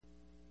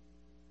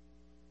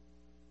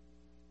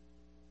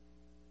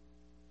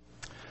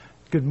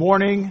Good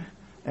morning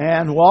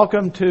and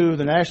welcome to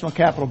the National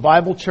Capital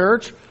Bible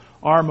Church,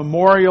 our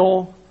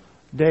Memorial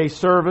Day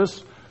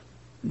service.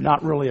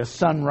 Not really a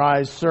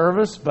sunrise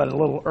service, but a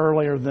little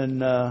earlier than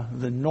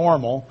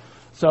normal.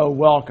 So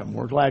welcome.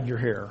 We're glad you're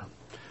here.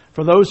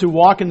 For those who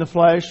walk in the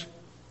flesh,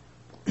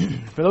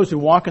 for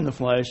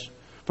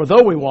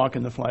though we walk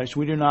in the flesh,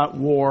 we do not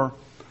war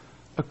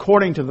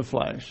according to the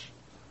flesh.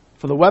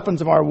 For the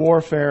weapons of our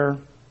warfare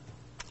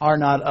are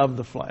not of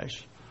the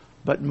flesh,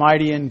 but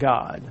mighty in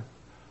God,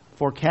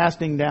 for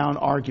casting down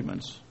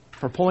arguments,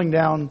 for pulling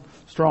down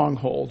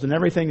strongholds, and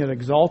everything that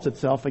exalts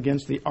itself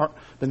against the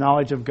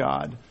knowledge of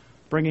God,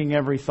 bringing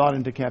every thought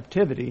into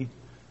captivity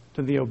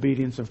to the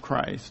obedience of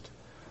Christ.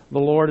 The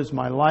Lord is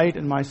my light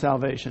and my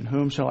salvation.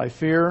 Whom shall I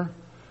fear?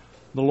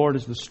 The Lord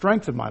is the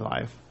strength of my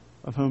life.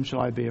 Of whom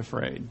shall I be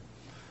afraid?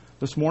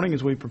 This morning,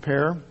 as we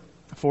prepare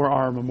for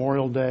our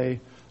Memorial Day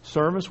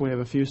service, we have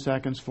a few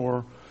seconds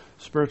for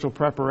spiritual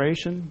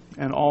preparation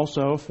and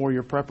also for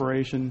your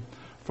preparation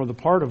for the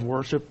part of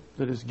worship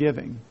that is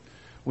giving.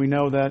 We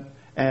know that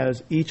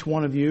as each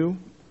one of you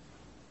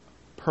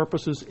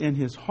purposes in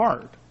his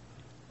heart,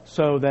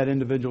 so that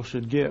individual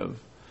should give,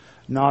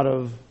 not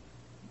of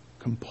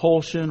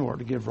compulsion or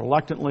to give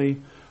reluctantly,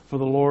 for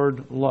the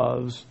Lord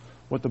loves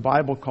what the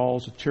Bible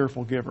calls a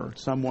cheerful giver,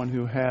 someone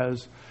who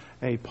has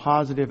a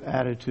positive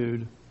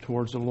attitude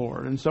towards the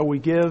Lord. And so we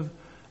give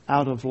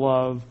out of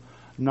love,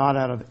 not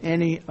out of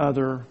any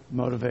other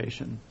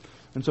motivation.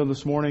 And so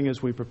this morning,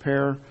 as we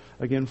prepare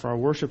again for our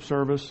worship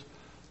service,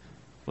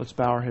 let's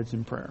bow our heads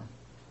in prayer.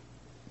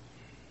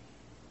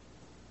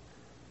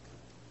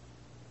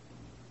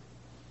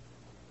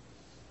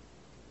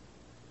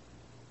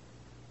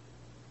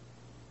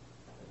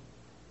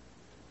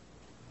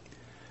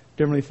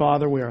 Dear Heavenly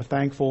Father, we are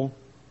thankful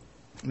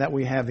that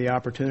we have the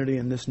opportunity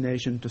in this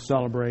nation to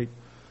celebrate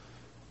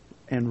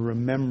and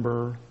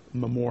remember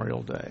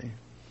Memorial Day.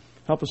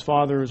 Help us,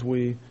 Father, as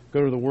we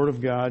go to the Word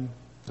of God,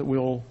 that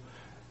we'll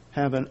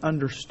have an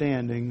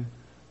understanding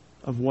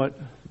of what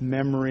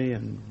memory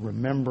and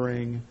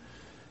remembering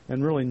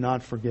and really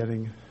not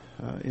forgetting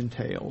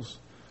entails.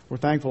 We're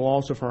thankful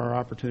also for our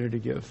opportunity to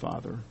give,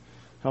 Father.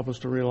 Help us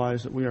to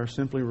realize that we are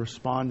simply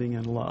responding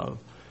in love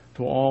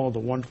to all of the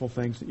wonderful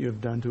things that you have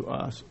done to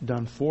us,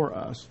 done for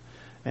us,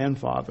 and,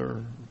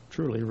 Father,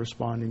 truly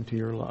responding to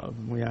your love.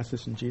 And we ask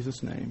this in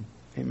Jesus' name.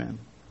 Amen.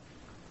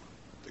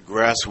 The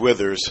grass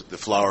withers, the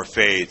flower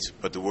fades,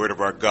 but the word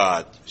of our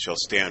God shall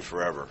stand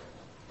forever.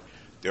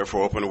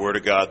 Therefore, open the Word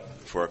of God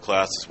for our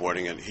class this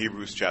morning in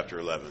Hebrews chapter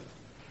 11,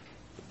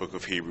 the book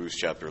of Hebrews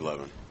chapter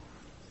 11.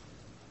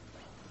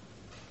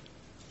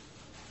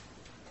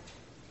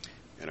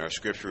 And our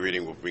scripture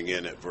reading will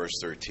begin at verse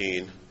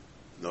 13.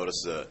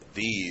 Notice the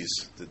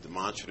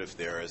demonstrative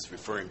there is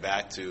referring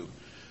back to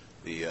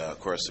of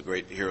course, the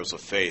great heroes of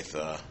faith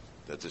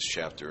that this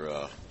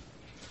chapter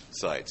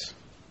cites.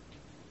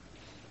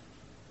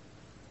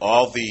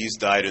 All these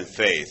died in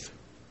faith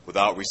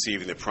without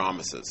receiving the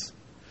promises.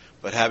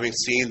 But having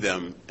seen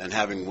them and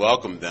having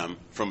welcomed them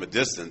from a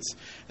distance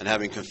and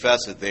having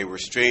confessed that they were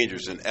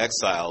strangers and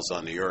exiles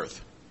on the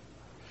earth.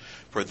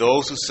 For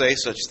those who say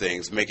such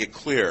things make it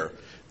clear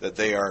that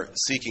they are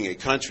seeking a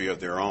country of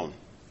their own.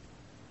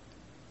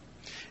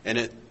 And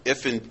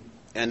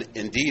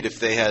indeed, if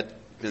they had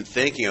been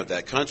thinking of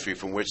that country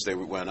from which they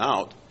went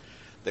out,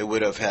 they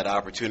would have had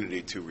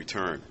opportunity to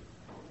return.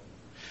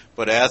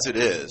 But as it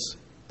is,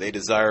 they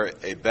desire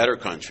a better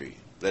country,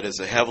 that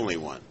is a heavenly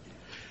one.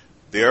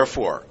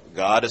 Therefore,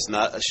 God is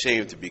not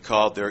ashamed to be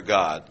called their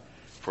God,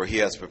 for he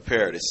has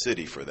prepared a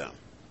city for them.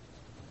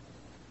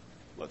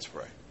 Let's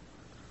pray.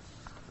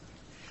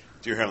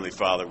 Dear Heavenly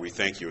Father, we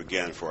thank you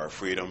again for our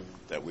freedom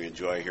that we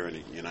enjoy here in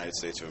the United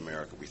States of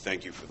America. We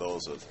thank you for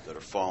those that are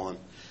fallen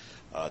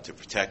to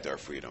protect our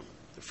freedom,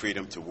 the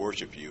freedom to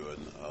worship you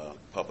in a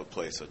public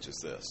place such as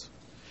this.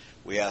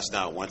 We ask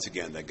now once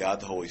again that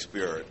God the Holy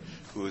Spirit,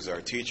 who is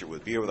our teacher,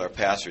 would be with our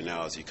pastor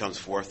now as he comes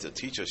forth to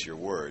teach us your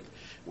word.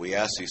 We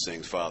ask these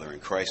things, Father, in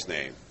Christ's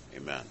name.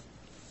 Amen.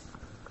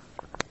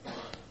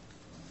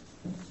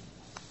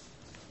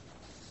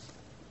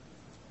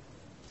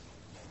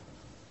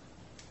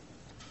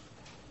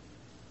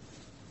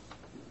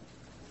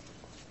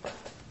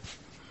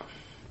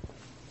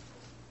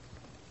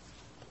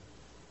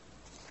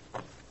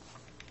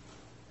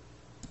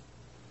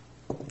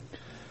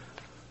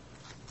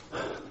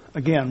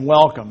 Again,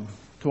 welcome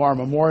to our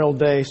Memorial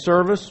Day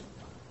service.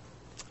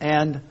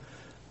 And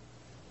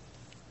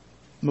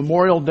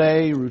Memorial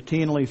Day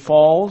routinely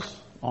falls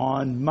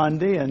on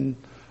Monday, and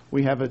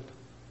we have it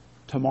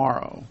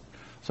tomorrow.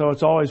 So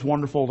it's always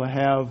wonderful to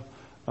have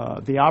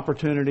the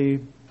opportunity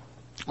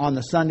on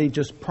the Sunday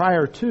just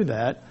prior to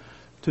that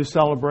to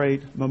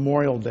celebrate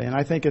Memorial Day. And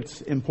I think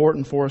it's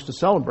important for us to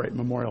celebrate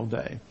Memorial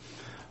Day.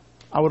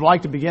 I would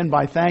like to begin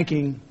by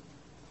thanking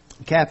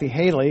Kathy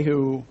Haley,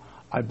 who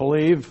I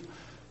believe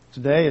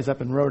today is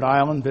up in Rhode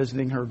Island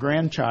visiting her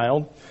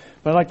grandchild.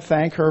 But I'd like to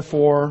thank her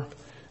for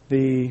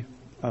the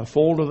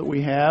folder that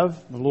we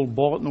have, the little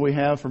bulletin that we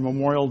have for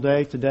Memorial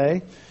Day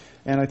today.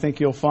 And I think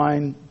you'll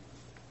find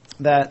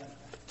that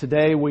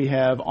today we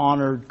have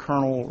honored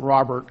Colonel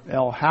Robert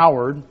L.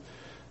 Howard,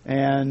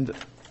 and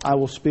I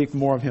will speak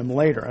more of him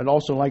later. I'd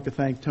also like to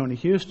thank Tony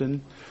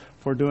Houston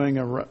for doing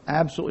an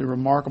absolutely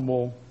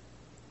remarkable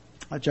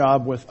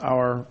job with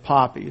our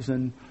poppies.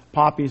 And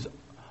poppies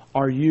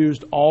are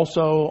used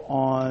also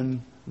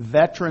on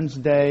Veterans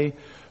Day,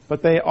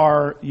 but they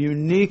are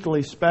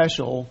uniquely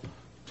special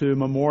to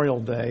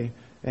Memorial Day,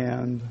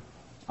 and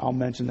I'll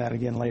mention that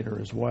again later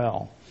as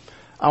well.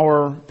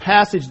 Our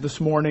passage this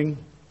morning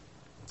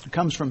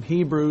comes from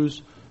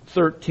Hebrews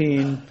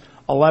 13,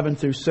 11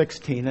 through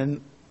 16,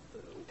 and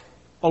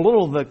a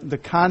little of the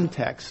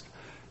context.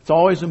 It's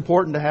always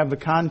important to have the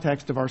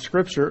context of our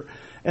Scripture,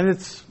 and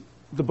it's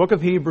the book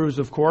of Hebrews,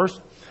 of course,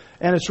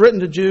 and it's written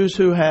to Jews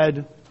who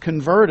had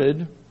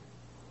converted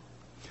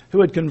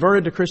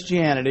to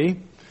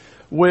Christianity,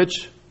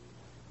 which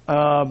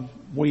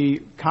we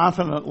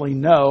confidently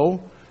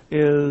know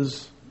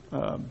is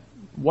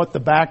what the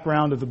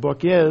background of the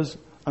book is.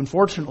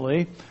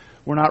 Unfortunately,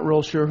 we're not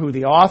real sure who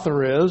the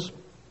author is.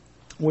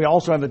 We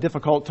also have a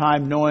difficult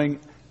time knowing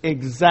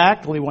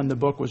exactly when the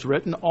book was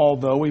written,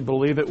 although we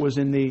believe it was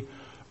in the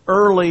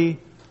early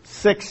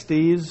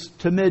 60s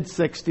to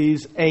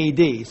mid-60s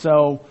A.D.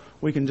 So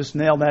we can just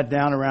nail that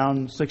down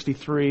around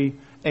 63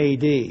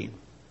 A.D.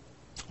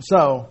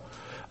 So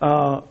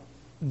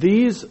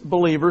these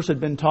believers had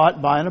been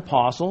taught by an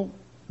apostle.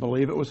 I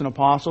believe it was an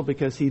apostle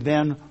because he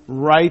then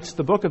writes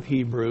the book of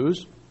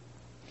Hebrews.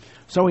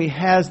 So he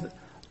has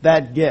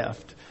that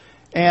gift.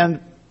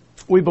 And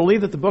we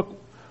believe that the book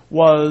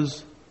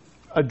was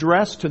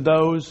addressed to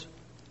those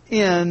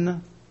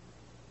in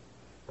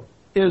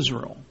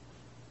Israel,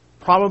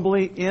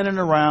 probably in and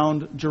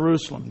around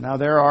Jerusalem. Now,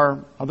 there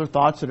are other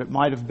thoughts that it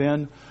might have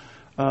been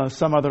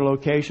some other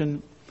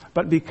location,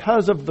 but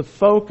because of the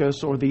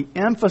focus or the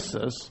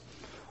emphasis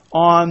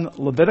on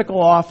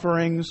Levitical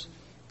offerings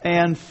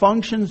and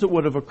functions that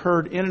would have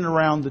occurred in and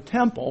around the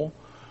temple,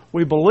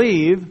 we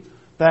believe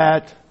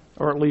that,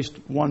 or at least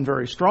one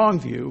very strong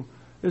view,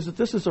 is that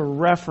this is a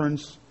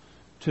reference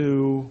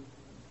to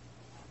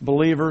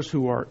believers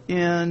who are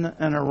in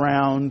and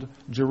around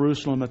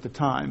Jerusalem at the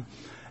time.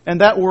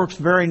 And that works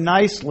very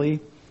nicely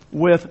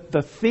with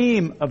the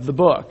theme of the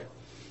book.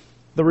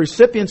 The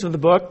recipients of the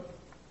book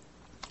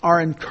are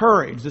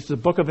encouraged. This is a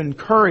book of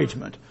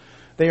encouragement.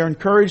 They are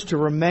encouraged to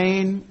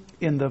remain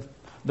in the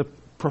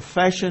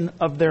profession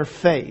of their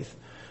faith.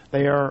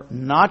 They are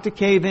not to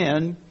cave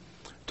in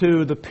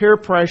to the peer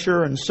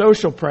pressure and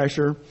social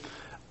pressure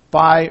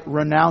by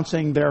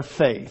renouncing their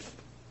faith.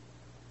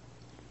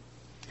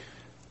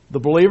 The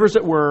believers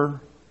that were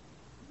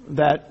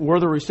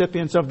the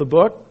recipients of the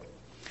book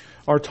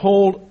are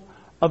told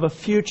of a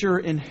future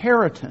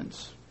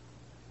inheritance.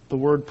 The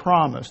word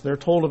promise. They're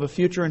told of a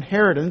future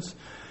inheritance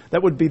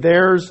that would be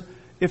theirs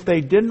if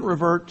they didn't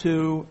revert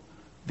to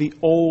the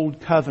old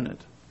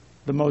covenant,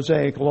 the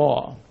Mosaic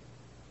law.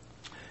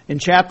 In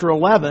chapter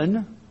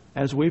 11,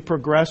 as we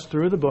progress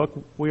through the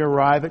book, we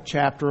arrive at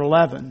chapter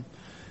 11.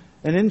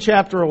 And in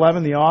chapter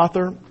 11, the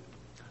author,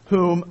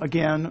 whom,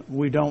 again,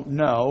 we don't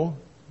know,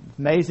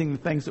 amazing the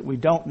things that we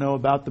don't know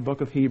about the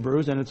book of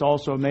Hebrews, and it's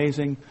also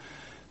amazing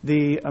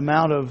the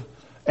amount of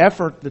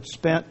effort that's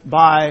spent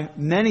by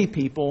many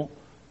people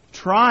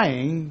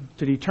trying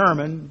to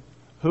determine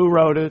who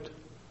wrote it,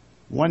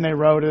 when they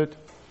wrote it,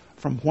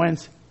 from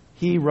whence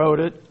he wrote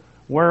it,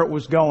 where it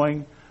was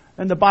going.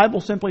 And the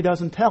Bible simply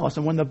doesn't tell us.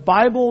 And when the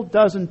Bible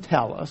doesn't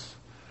tell us,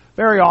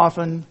 very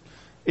often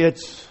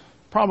it's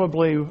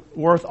probably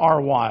worth our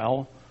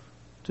while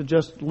to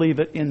just leave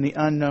it in the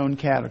unknown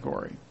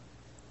category.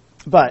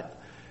 But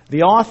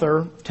the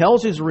author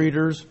tells his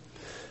readers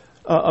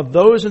of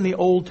those in the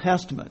Old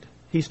Testament.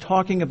 He's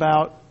talking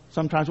about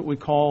sometimes what we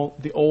call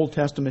the Old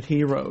Testament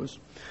heroes.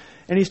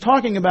 And he's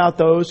talking about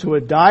those who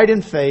had died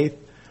in faith,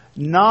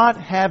 not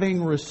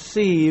having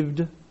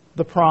received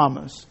the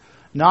promise,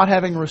 not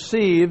having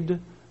received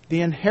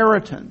the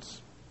inheritance.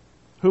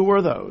 Who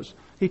were those?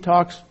 He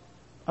talks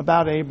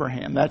about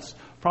Abraham. That's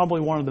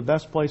probably one of the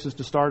best places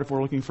to start if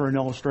we're looking for an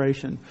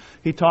illustration.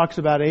 He talks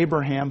about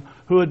Abraham,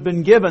 who had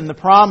been given the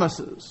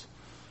promises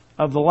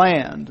of the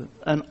land,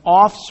 an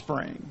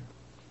offspring,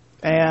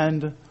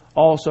 and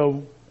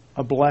also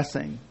a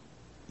blessing.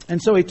 And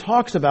so he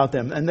talks about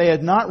them, and they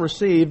had not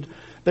received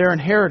their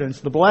inheritance,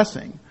 the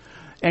blessing.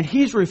 And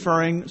he's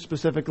referring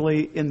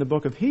specifically in the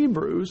book of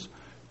Hebrews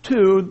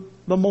to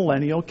the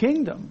millennial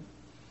kingdom.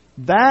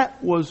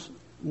 That was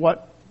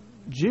what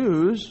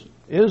Jews,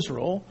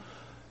 Israel,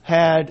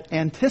 had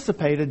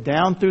anticipated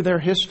down through their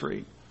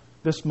history,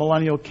 this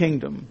millennial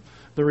kingdom,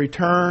 the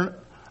return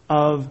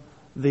of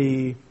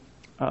the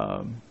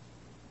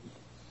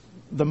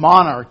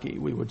monarchy,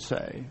 we would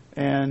say,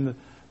 and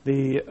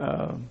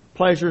the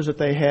pleasures that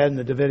they had in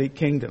the Davidic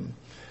kingdom.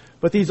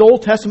 But these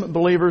Old Testament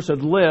believers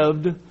had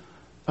lived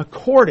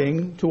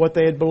according to what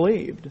they had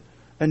believed.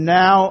 And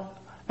now,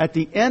 at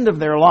the end of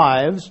their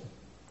lives,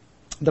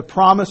 the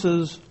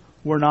promises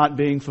were not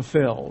being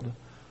fulfilled.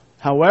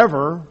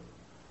 However,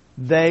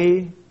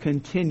 they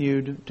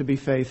continued to be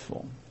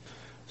faithful.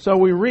 So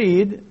we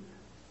read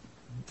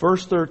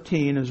verse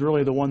 13 is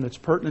really the one that's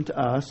pertinent to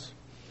us.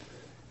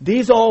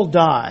 These all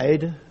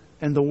died,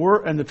 and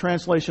the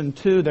translation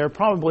too there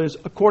probably is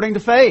according to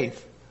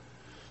faith.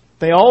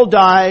 They all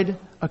died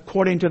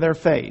according to their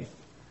faith.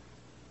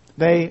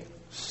 They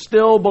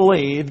still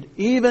believed,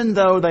 even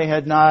though they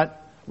had not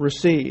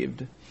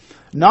received.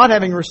 Not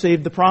having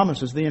received the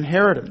promises, the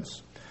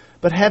inheritance,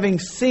 but having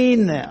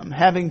seen them,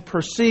 having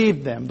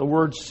perceived them. The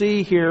word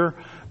see here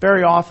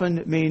very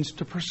often means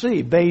to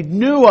perceive. They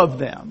knew of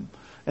them,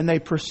 and they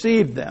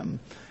perceived them.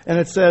 And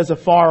it says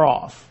afar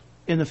off,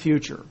 in the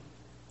future.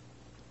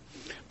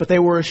 But they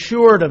were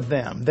assured of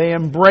them. They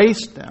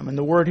embraced them. And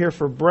the word here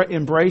for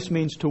embrace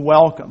means to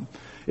welcome.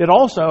 It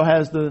also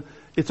has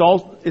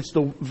it's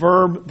the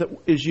verb that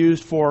is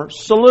used for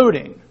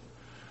saluting.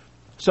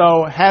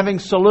 So having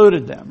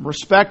saluted them,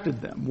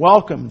 respected them,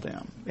 welcomed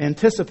them,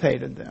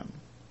 anticipated them,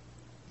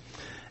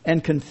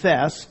 and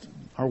confessed,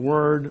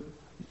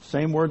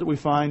 same word that we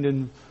find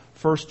in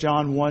 1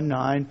 John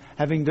 1:9,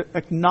 having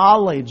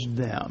acknowledged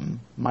them,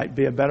 might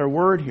be a better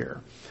word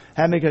here.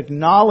 Having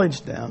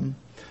acknowledged them,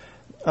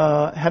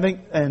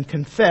 having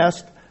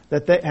confessed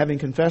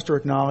or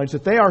acknowledged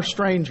that they are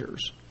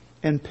strangers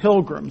and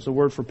pilgrims, the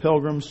word for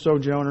pilgrims,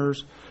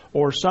 sojourners,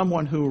 or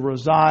someone who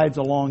resides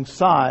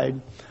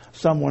alongside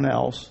someone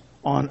else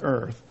on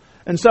earth.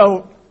 And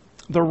so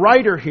the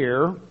writer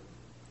here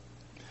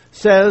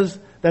says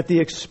that the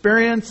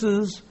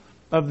experiences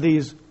of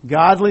these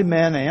godly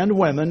men and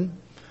women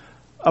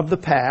of the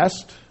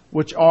past,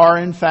 which are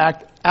in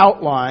fact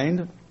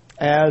outlined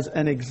as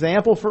an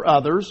example for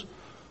others,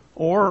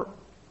 or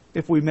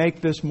if we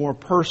make this more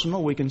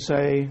personal, we can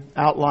say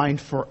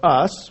outlined for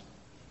us.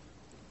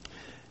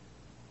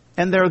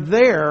 And they're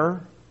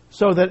there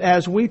so that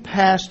as we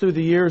pass through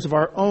the years of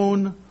our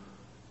own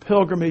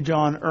pilgrimage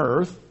on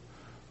earth,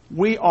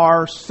 we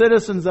are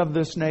citizens of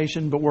this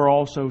nation, but we're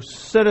also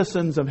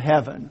citizens of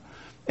heaven.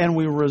 And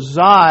we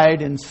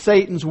reside in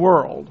Satan's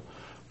world.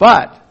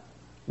 But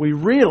we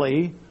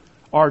really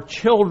are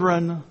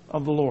children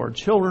of the Lord,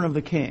 children of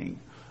the King,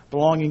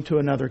 belonging to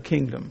another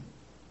kingdom.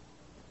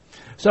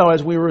 So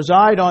as we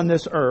reside on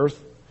this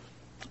earth,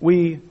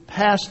 we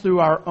pass through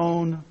our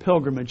own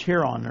pilgrimage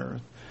here on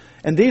earth.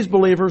 And these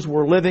believers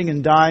were living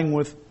and dying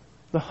with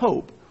the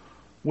hope,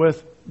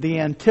 with the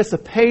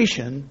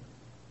anticipation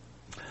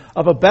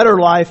of a better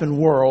life and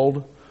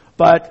world,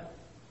 but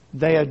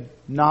they had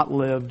not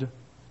lived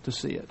to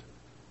see it.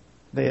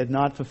 They had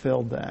not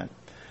fulfilled that.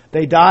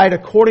 They died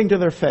according to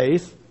their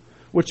faith,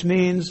 which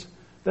means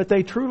that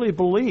they truly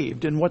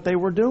believed in what they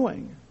were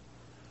doing.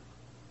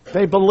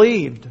 They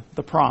believed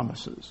the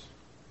promises.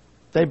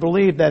 They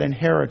believed that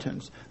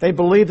inheritance. They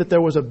believed that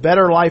there was a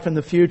better life in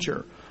the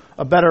future,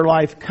 a better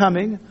life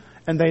coming,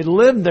 and they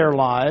lived their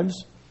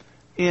lives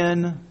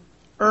in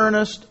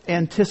earnest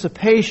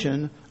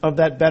anticipation of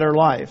that better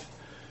life.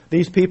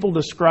 These people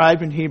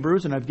described in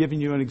Hebrews, and I've given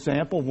you an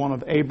example, one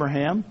of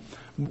Abraham.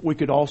 We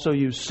could also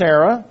use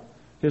Sarah,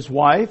 his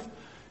wife,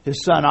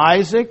 his son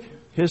Isaac,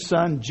 his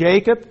son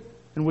Jacob,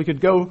 and we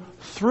could go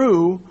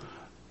through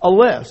a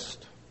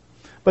list.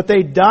 But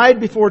they died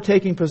before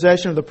taking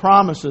possession of the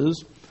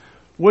promises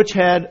which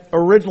had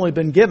originally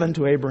been given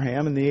to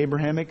Abraham in the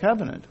Abrahamic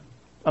covenant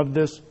of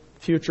this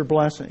future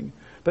blessing.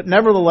 But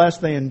nevertheless,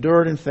 they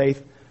endured in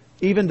faith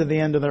even to the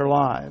end of their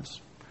lives.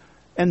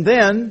 And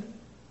then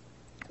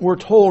we're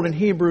told in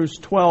Hebrews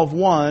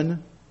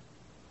 12:1,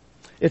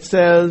 it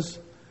says,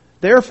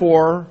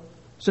 "Therefore,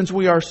 since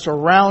we are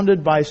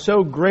surrounded by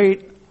so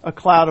great a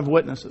cloud of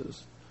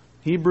witnesses,"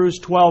 Hebrews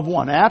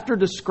 12:1, after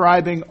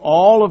describing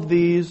all of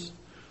these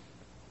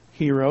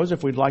heroes,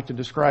 if we'd like to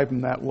describe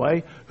them that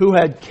way, who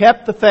had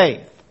kept the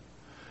faith,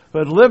 who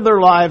had lived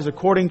their lives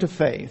according to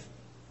faith,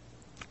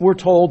 we're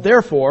told,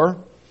 "Therefore,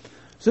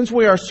 since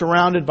we are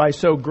surrounded by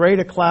so great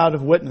a cloud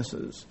of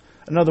witnesses,"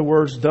 in other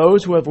words,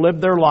 those who have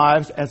lived their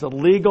lives as a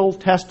legal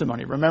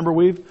testimony. Remember,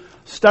 we've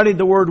studied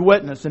the word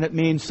witness, and it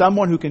means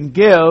someone who can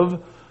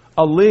give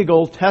a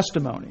legal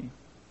testimony.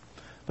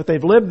 But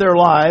they've lived their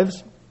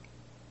lives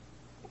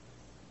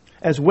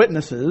as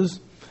witnesses.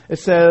 It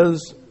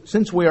says,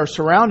 since we are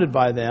surrounded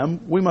by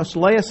them, we must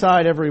lay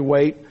aside every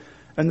weight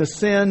and the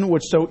sin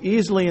which so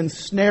easily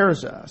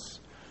ensnares us.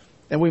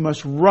 And we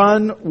must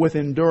run with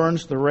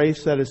endurance the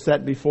race that is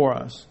set before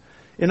us.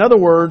 In other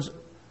words,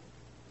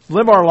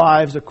 live our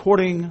lives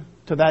according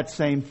to that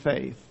same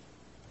faith.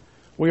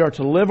 We are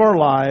to live our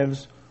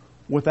lives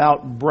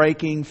without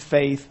breaking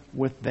faith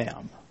with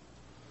them.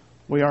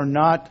 We are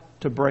not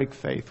to break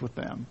faith with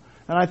them.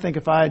 And I think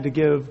if I had to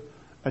give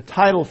a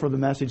title for the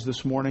message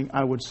this morning,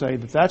 I would say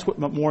that that's what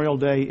Memorial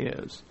Day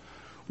is.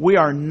 We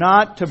are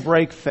not to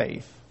break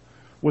faith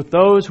with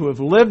those who have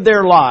lived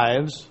their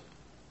lives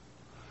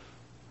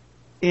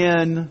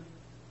in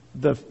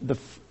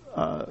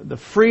the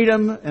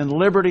freedom and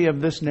liberty of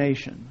this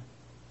nation.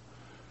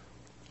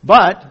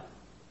 But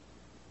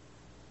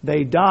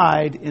they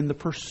died in the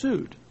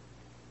pursuit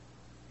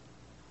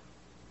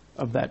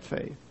of that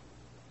faith.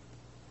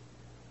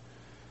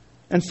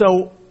 And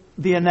so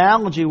the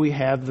analogy we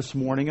have this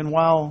morning, and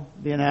while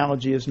the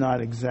analogy is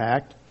not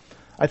exact,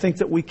 I think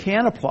that we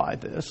can apply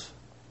this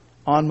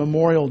on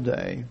Memorial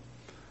Day,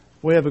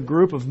 we have a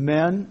group of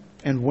men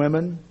and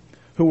women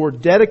who were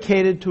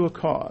dedicated to a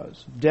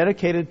cause,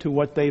 dedicated to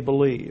what they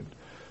believed,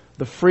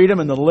 the freedom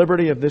and the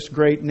liberty of this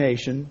great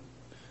nation,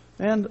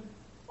 and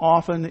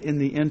often in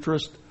the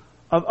interest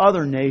of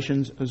other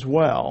nations as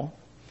well.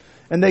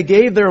 And they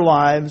gave their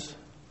lives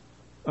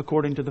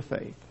according to the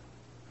faith.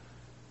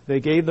 They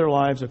gave their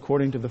lives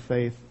according to the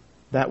faith,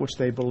 that which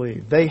they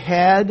believed. They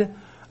had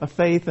a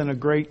faith in a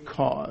great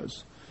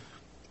cause,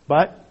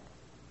 but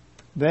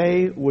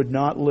they would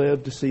not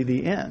live to see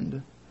the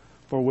end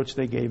for which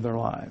they gave their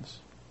lives.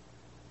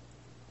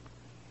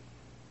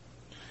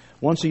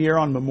 Once a year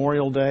on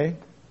Memorial Day,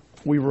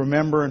 we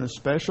remember in a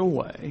special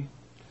way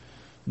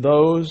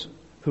those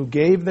who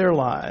gave their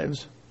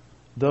lives,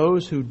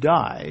 those who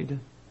died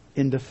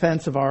in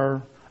defense of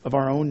our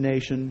own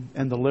nation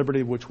and the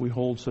liberty which we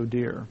hold so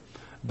dear.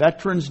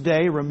 Veterans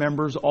Day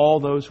remembers all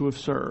those who have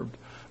served,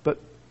 but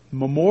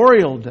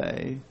Memorial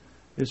Day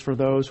is for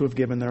those who have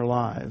given their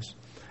lives.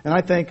 And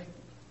I think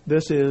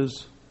this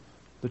is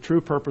the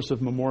true purpose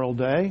of Memorial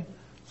Day.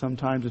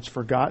 Sometimes it's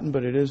forgotten,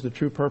 but it is the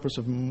true purpose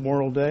of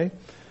Memorial Day.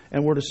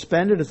 And we're to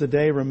spend it as a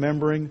day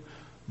remembering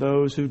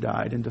those who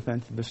died in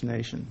defense of this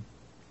nation.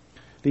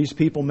 These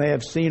people may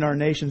have seen our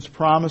nation's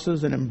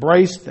promises and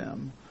embraced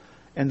them,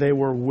 and they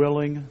were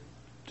willing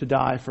to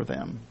die for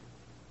them.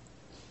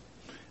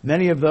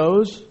 Many of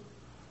those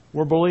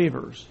were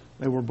believers.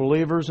 They were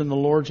believers in the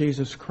Lord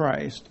Jesus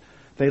Christ.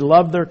 They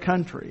loved their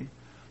country,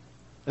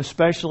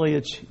 especially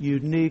its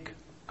unique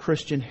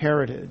Christian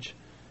heritage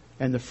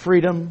and the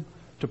freedom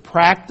to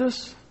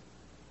practice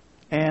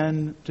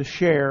and to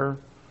share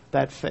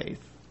that faith,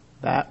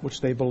 that which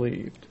they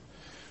believed.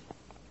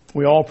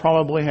 We all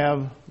probably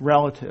have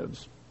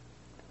relatives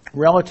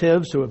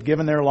who have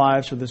given their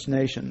lives for this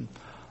nation.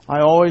 I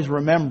always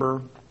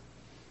remember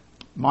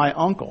my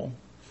uncle,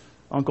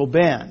 Uncle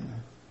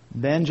Ben,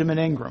 Benjamin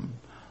Ingram.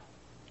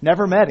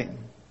 Never met him,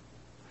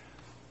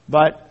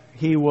 but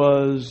he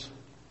was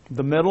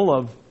the middle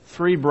of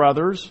three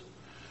brothers.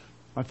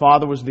 My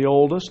father was the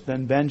oldest,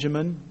 then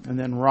Benjamin, and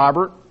then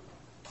Robert.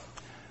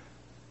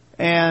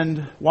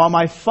 And while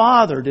my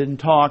father didn't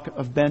talk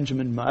of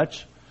Benjamin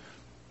much,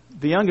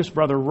 the youngest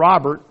brother,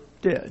 Robert,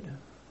 did.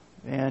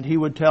 And he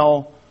would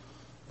tell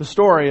the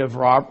story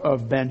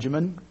of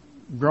Benjamin.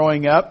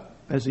 Growing up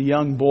as a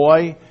young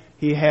boy,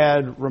 he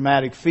had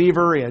rheumatic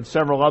fever. He had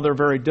several other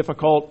very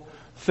difficult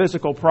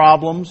physical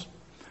problems.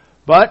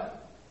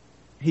 But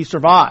he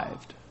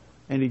survived,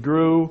 and he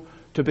grew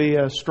to be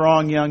a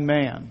strong young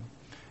man.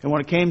 And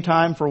when it came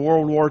time for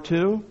World War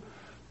II,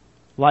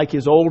 like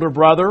his older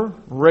brother,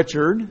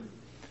 Richard,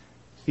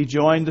 he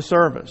joined the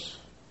service.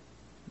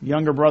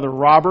 Younger brother,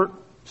 Robert,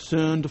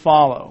 soon to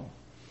follow.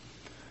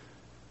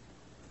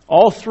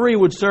 All three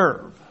would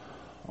serve.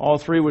 All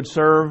three would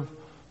serve.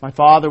 My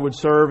father would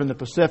serve in the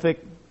Pacific.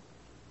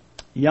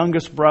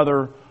 Youngest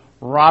brother,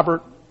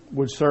 Robert,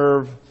 would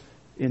serve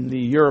in the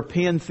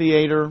European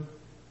theater.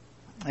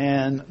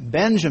 And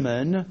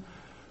Benjamin,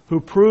 who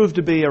proved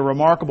to be a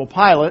remarkable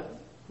pilot,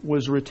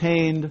 was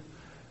retained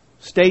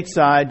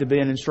stateside to be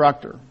an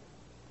instructor.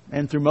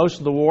 And through most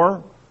of the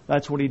war,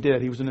 that's what he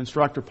did. He was an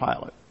instructor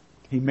pilot.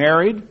 He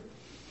married,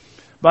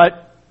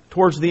 but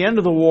towards the end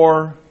of the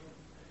war,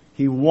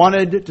 he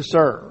wanted to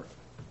serve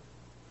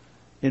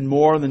in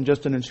more than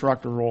just an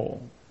instructor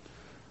role.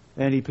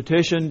 And he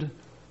petitioned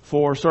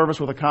for service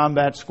with a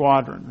combat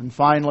squadron, and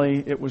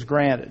finally it was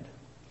granted.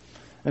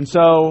 And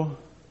so,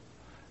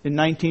 in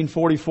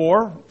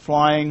 1944,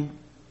 flying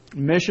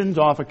missions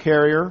off a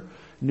carrier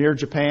near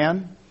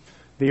Japan,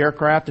 the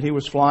aircraft that he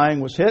was flying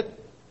was hit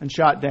and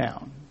shot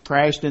down,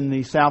 crashed in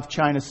the South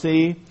China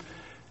Sea,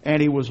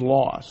 and he was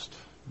lost.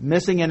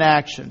 Missing in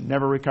action,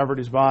 never recovered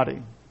his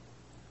body.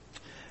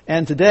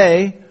 And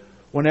today,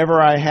 whenever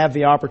I have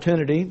the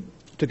opportunity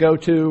to go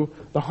to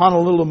the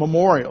Honolulu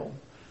Memorial,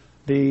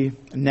 the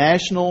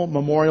National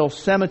Memorial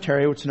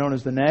Cemetery, which is known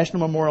as the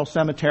National Memorial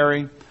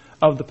Cemetery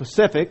of the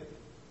Pacific,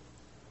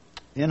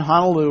 in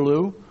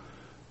Honolulu,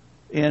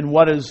 in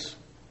what is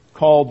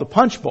called the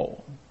Punch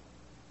Bowl,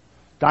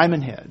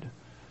 Diamond Head.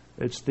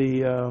 It's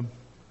the,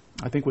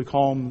 I think we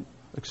call them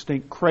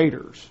extinct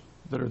craters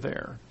that are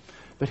there.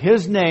 But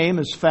his name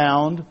is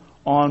found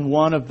on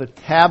one of the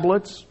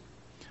tablets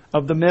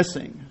of the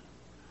missing.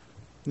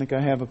 I think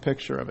I have a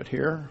picture of it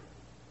here.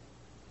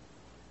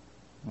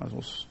 Might as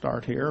well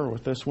start here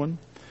with this one.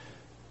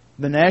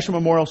 The National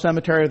Memorial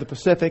Cemetery of the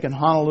Pacific in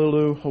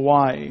Honolulu,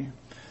 Hawaii.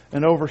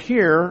 And over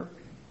here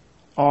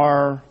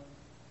are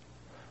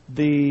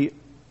the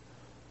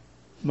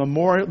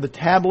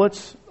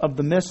tablets of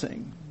the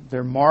missing.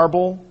 They're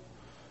marble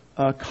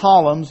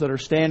columns that are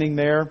standing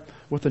there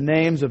with the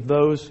names of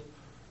those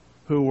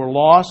who were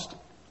lost,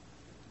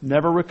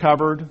 never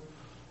recovered,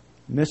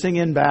 missing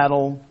in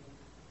battle,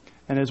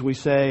 and as we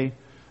say,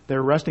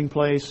 their resting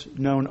place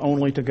known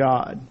only to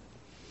God.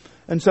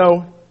 And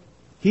so,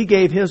 he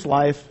gave his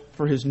life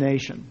for his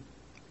nation,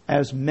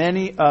 as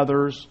many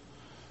others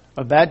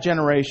of that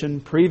generation,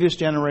 previous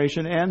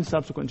generation, and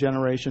subsequent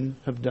generation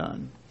have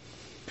done.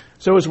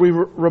 So as we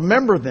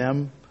remember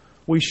them,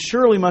 we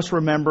surely must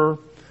remember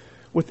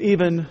with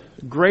even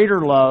greater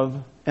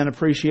love and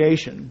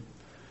appreciation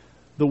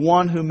the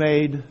one who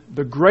made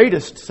the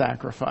greatest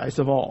sacrifice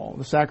of all,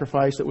 the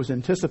sacrifice that was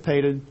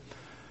anticipated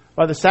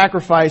by the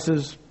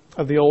sacrifices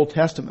of the Old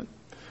Testament,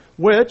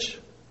 which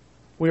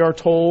we are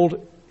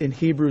told in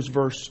Hebrews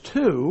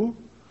 12,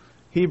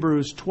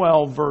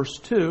 verse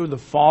 2, the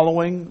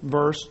following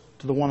verse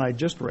to the one I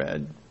just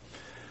read,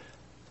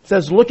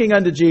 says, "Looking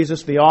unto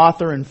Jesus, the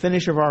author and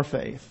finisher of our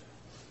faith,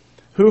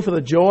 who for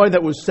the joy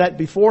that was set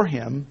before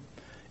him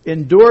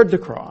endured the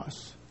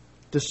cross,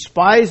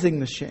 despising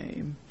the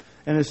shame,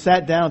 and is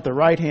sat down at the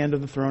right hand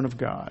of the throne of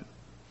God."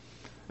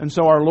 And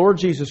so our Lord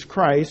Jesus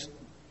Christ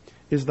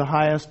is the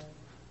highest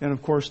and,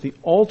 of course, the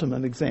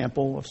ultimate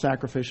example of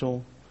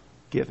sacrificial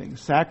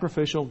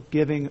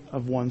giving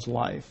of one's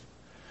life.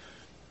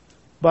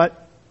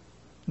 But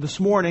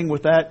this morning,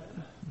 with that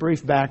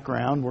brief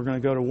background, we're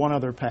going to go to one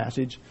other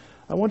passage.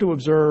 I want to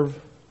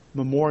observe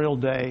Memorial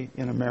Day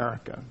in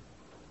America.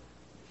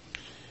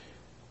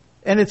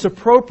 And it's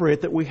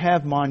appropriate that we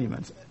have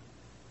monuments.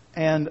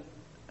 And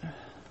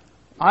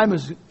I'm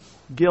as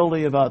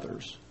guilty of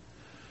others.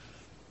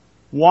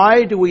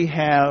 Why do we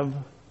have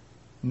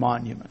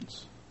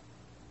monuments?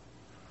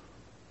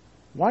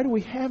 Why do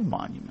we have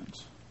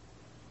monuments?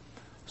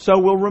 So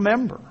we'll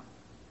remember.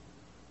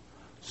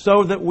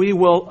 So that we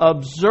will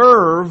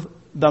observe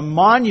the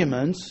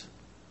monuments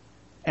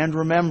and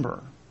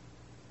remember.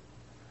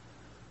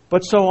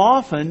 But so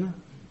often,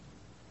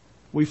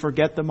 we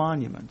forget the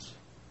monuments.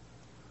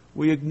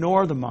 We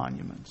ignore the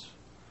monuments.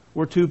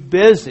 We're too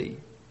busy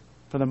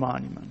for the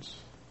monuments.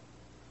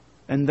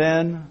 And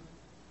then,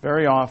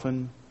 very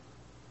often,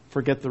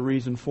 forget the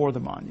reason for the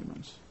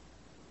monuments.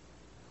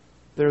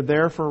 They're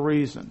there for a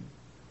reason.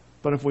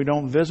 But if we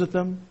don't visit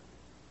them,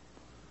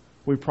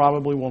 we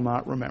probably will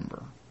not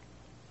remember.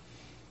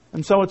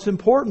 And so it's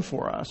important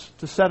for us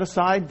to set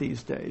aside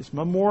these days,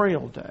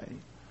 Memorial Day.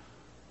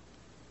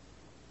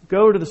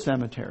 Go to the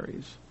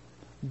cemeteries.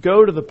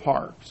 Go to the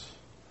parks.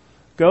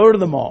 Go to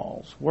the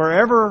malls.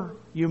 Wherever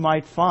you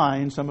might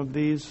find some of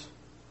these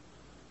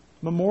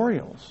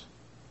memorials.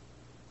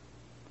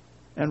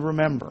 And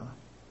remember.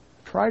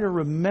 Try to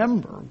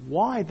remember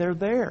why they're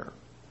there.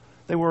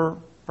 They were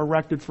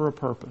erected for a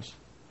purpose.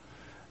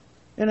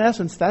 In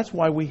essence, that's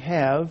why we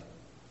have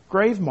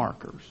grave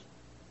markers.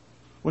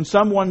 When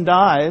someone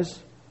dies,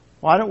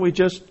 why don't we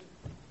just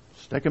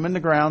stick them in the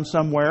ground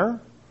somewhere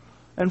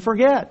and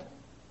forget?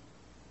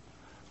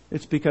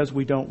 It's because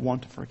we don't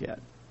want to forget.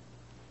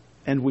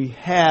 And we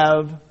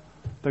have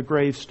the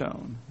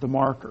gravestone, the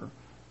marker.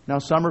 Now,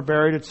 some are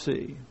buried at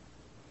sea.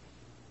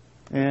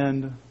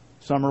 And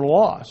some are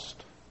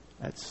lost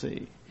at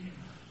sea.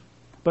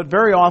 But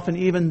very often,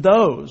 even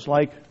those,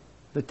 like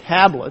the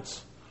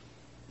tablets,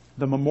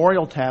 the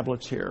memorial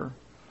tablets here,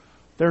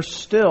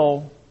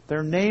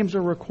 their names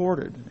are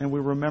recorded, and we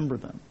remember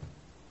them.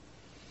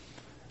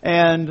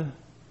 And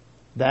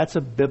that's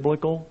a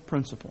biblical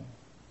principle.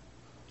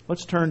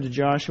 Let's turn to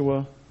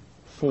Joshua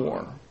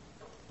 4.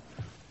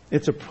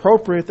 It's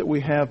appropriate that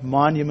we have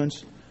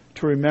monuments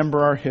to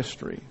remember our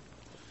history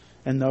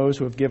and those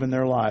who have given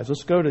their lives.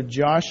 Let's go to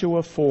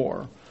Joshua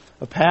 4,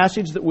 a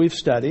passage that we've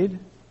studied.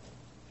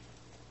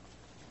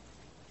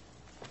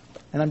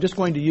 And I'm just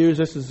going to use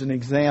this as an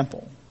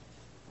example.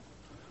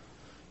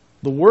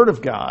 The Word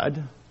of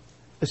God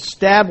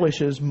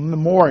establishes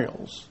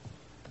memorials.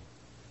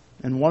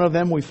 And one of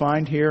them we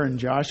find here in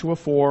Joshua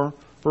 4,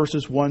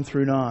 verses 1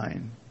 through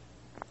 9.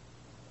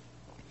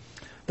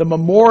 The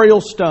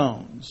memorial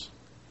stones.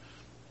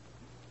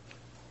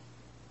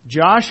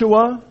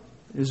 Joshua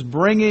is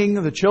bringing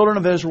the children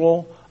of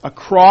Israel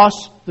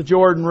across the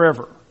Jordan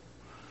River.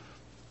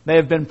 They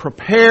have been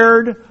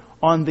prepared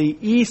on the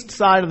east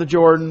side of the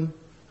Jordan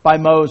by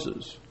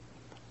Moses.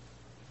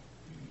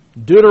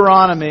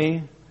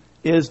 Deuteronomy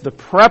is the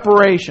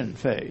preparation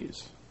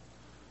phase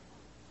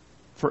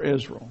for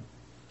Israel.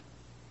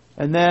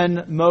 And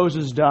then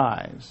Moses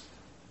dies.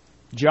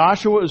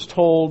 Joshua is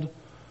told,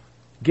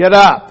 "Get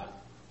up.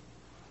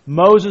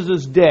 Moses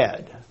is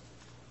dead.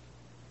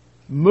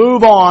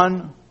 Move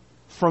on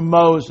from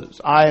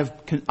Moses.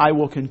 I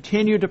will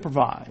continue to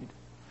provide."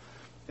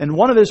 And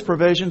one of his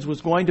provisions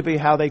was going to be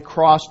how they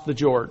crossed the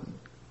Jordan.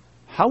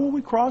 How will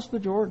we cross the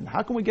Jordan?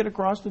 How can we get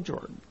across the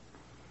Jordan?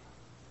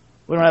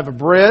 We don't have a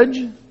bridge.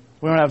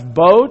 We don't have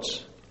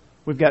boats.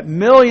 We've got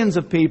millions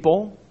of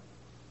people.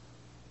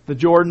 The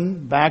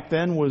Jordan back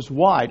then was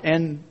wide.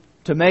 And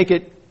to make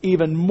it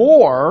even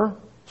more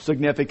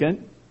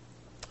significant,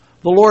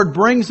 the Lord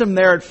brings them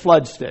there at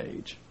flood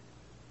stage.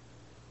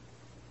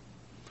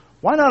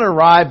 Why not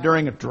arrive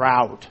during a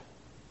drought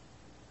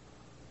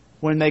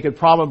when they could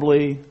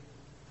probably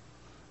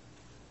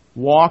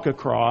walk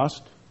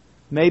across,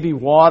 maybe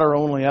water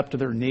only up to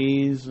their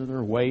knees or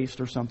their waist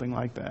or something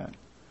like that?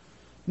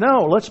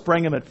 No, let's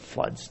bring them at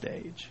flood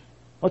stage.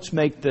 Let's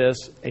make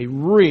this a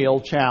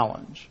real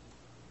challenge.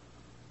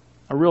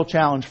 A real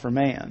challenge for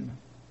man.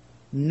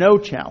 No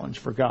challenge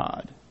for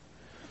God.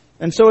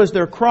 And so as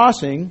they're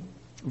crossing,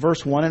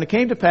 verse 1, "And it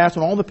came to pass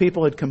when all the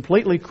people had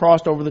completely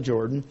crossed over the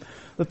Jordan,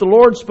 that the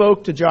Lord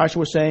spoke to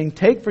Joshua, saying,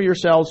 "Take for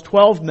yourselves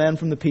 12 men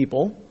from the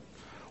people,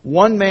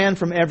 1 man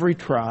from every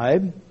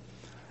tribe,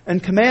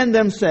 and command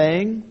them,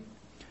 saying,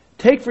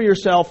 Take for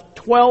yourself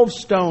 12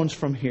 stones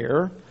from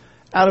here,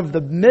 out of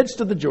the midst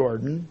of the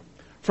Jordan,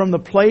 from the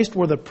place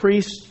where the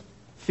priests'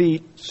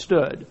 feet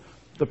stood."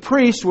 The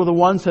priests were the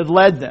ones that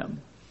led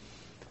them.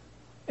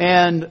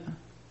 And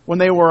when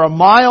they were a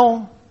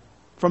mile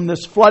from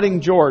this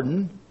flooding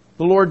Jordan,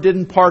 the Lord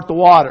didn't part the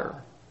water.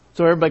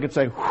 So everybody could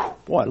say,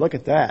 "Boy, look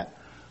at that.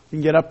 You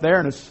can get up there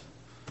and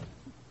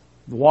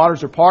the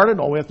waters are parted.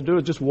 All we have to do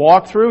is just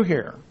walk through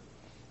here."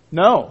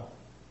 No.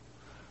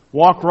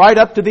 Walk right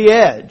up to the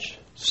edge.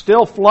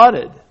 Still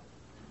flooded.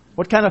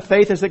 What kind of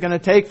faith is it going to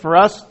take for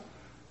us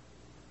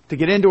to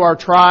get into our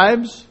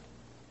tribes,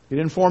 get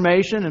in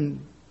formation,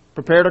 and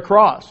prepare to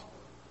cross?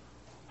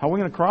 How are we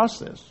going to cross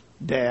this?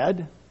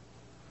 Dad?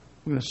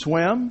 We're going to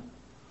swim?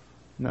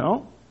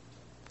 No.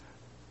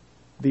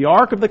 The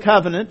Ark of the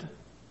Covenant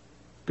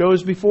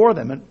goes before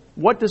them. And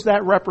what does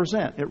that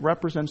represent? It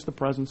represents the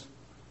presence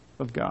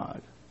of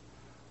God.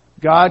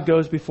 God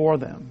goes before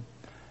them.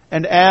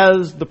 And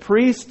as the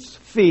priest's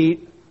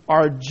feet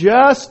are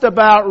just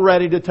about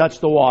ready to touch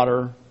the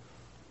waters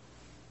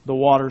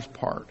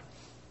part.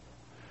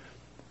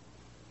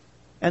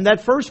 And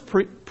that first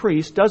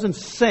priest doesn't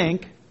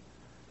sink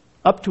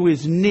up to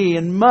his knee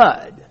in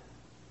mud.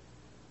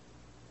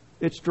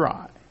 It's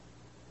dry.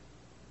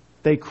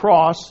 They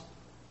cross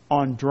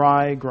on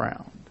dry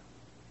ground.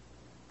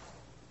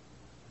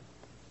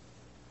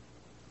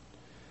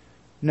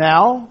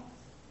 Now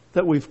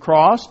that we've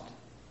crossed,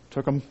 it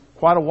took them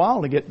quite a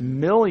while to get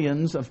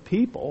millions of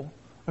people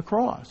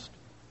across.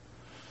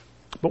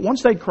 But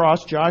once they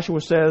crossed, Joshua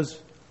says,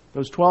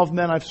 "Those 12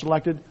 men I've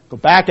selected, go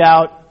back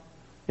out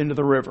into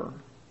the river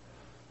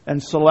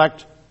and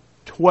select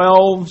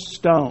 12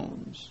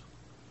 stones."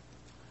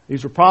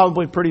 These were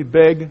probably pretty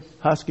big,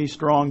 husky,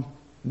 strong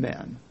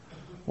men.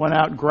 Went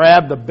out,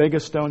 grabbed the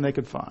biggest stone they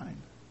could find,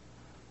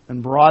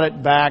 and brought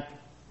it back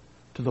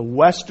to the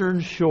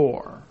western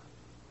shore.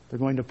 They're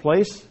going to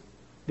place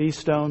these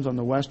stones on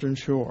the western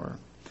shore.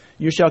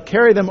 "You shall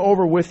carry them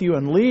over with you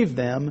and leave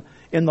them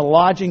in the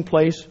lodging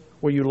place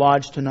where you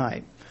lodge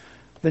tonight."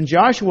 Then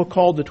Joshua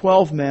called the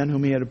 12 men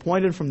whom he had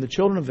appointed from the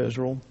children of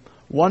Israel,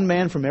 1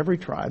 man from every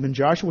tribe. And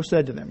Joshua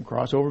said to them,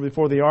 "Cross over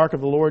before the ark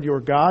of the Lord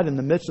your God in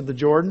the midst of the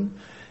Jordan,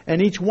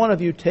 and each one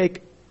of you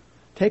take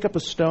up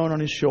a stone on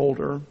his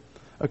shoulder,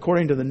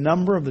 according to the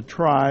number of the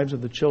tribes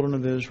of the children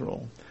of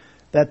Israel,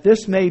 that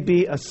this may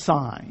be a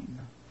sign."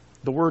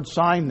 The word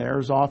sign there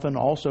is often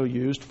also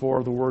used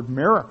for the word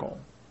miracle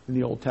in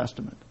the Old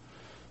Testament.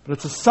 But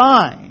it's a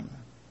sign,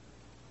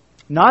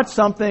 not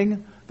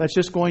something that's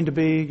just going to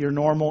be your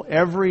normal,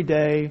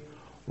 everyday,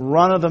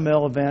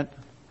 run-of-the-mill event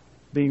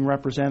being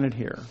represented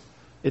here.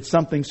 It's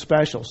something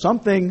special.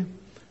 Something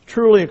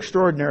truly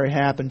extraordinary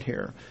happened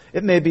here.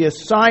 "It may be a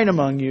sign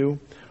among you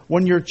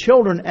when your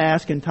children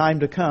ask in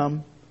time to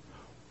come,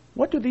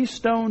 'What do these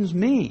stones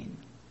mean?'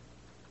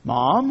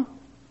 Mom?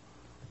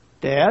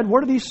 Dad, what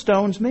do these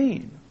stones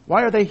mean?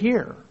 Why are they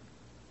here?"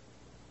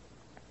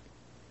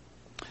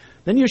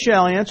 Then you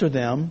shall answer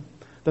them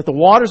that the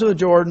waters of the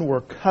Jordan were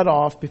cut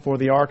off before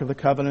the ark of the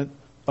covenant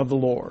of the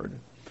Lord.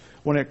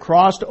 When it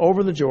crossed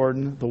over the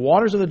Jordan, the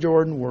waters of the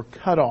Jordan were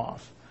cut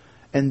off,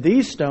 and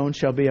these stones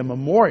shall be a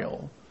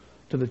memorial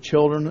to the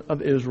children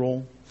of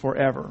Israel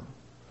forever.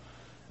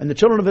 And the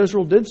children of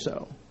Israel did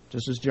so,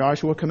 just as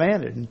Joshua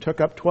commanded, and took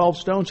up 12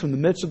 stones from the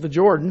midst of the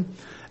Jordan,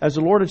 as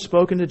the Lord had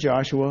spoken to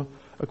Joshua,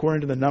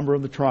 according to the number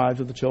of the tribes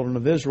of the children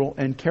of Israel,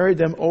 and carried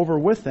them over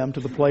with them to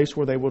the place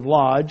where they would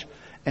lodge,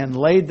 and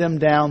laid them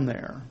down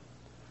there.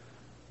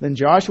 Then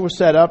Joshua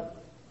set up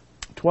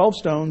 12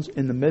 stones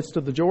in the midst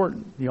of the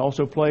Jordan. He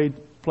also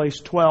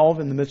placed 12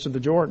 in the midst of the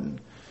Jordan,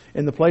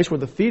 in the place where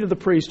the feet of the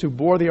priests who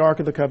bore the ark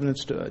of the covenant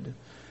stood.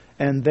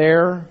 And they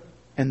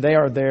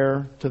are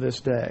there to this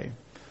day.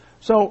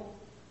 So,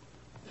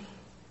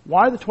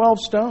 why the 12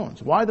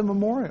 stones? Why the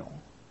memorial?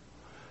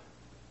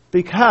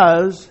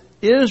 Because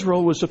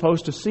Israel was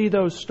supposed to see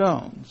those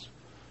stones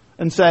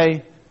and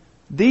say,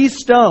 these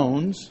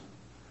stones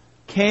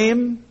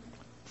came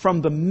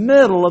from the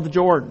middle of the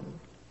Jordan.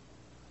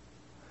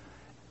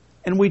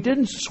 And we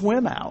didn't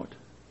swim out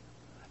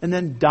and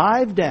then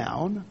dive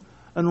down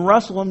and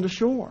wrestle them to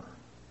shore.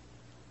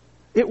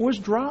 It was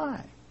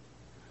dry.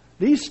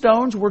 These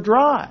stones were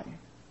dry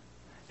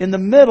in the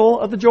middle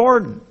of the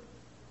Jordan.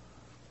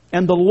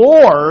 And the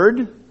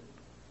Lord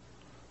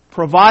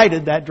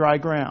provided that dry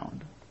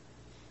ground.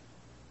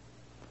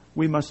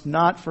 We must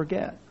not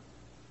forget.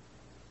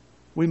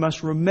 We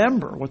must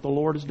remember what the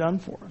Lord has done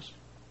for us.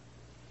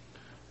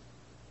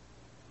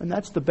 And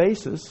that's the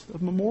basis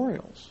of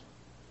memorials.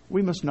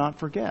 We must not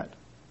forget.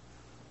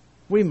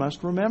 We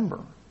must remember.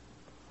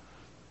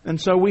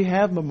 And so we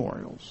have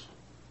memorials.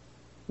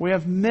 We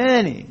have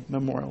many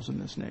memorials in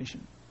this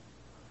nation.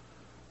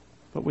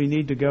 But we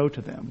need to go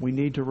to them. We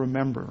need to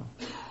remember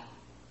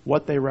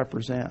what they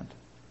represent.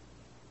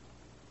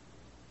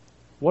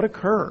 What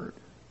occurred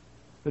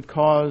that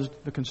caused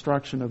the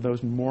construction of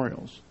those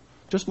memorials?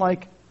 Just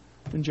like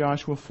in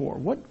Joshua 4.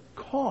 What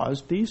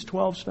caused these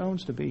 12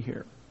 stones to be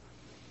here?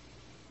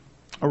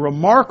 A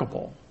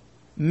remarkable,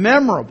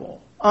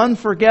 memorable,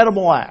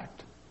 unforgettable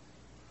act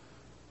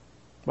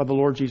by the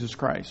Lord Jesus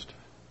Christ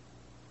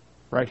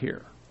right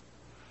here.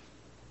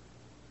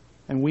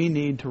 And we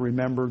need to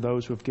remember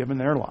those who have given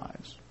their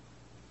lives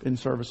in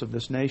service of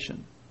this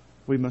nation.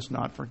 We must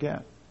not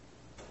forget.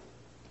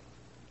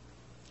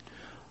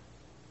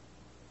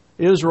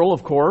 Israel,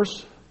 of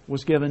course,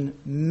 was given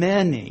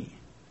many,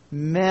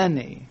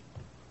 many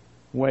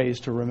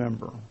ways to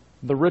remember.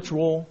 The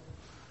ritual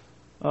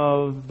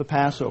of the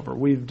Passover,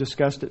 we've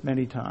discussed it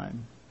many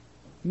times.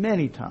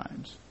 Many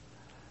times.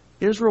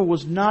 Israel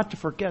was not to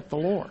forget the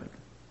Lord,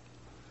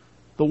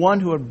 the one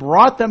who had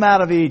brought them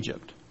out of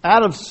Egypt,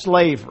 out of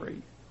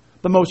slavery,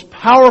 the most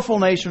powerful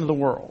nation of the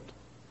world.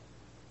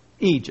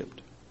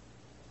 Egypt.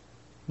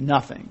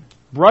 Nothing.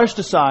 Brushed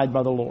aside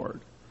by the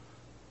Lord.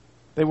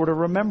 They were to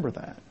remember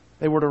that.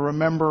 They were to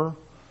remember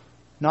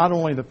not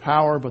only the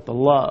power, but the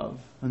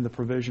love and the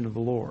provision of the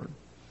Lord.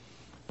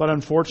 But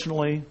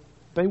unfortunately,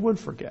 they would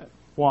forget.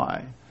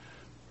 Why?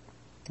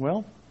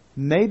 Well,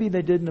 maybe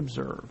they didn't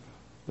observe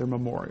their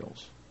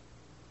memorials.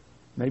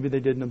 Maybe they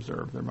didn't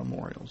observe their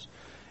memorials.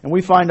 And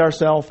we find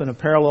ourselves in a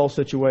parallel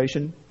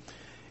situation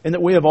in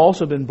that we have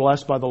also been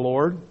blessed by the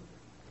Lord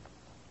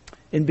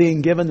in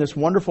being given this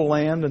wonderful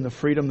land and the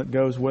freedom that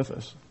goes with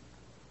us,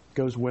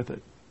 goes with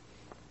it.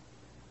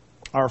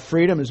 Our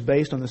freedom is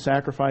based on the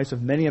sacrifice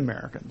of many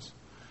Americans,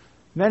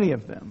 many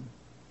of them,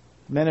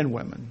 men and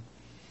women,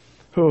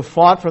 who have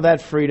fought for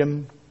that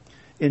freedom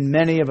in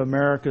many of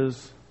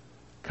America's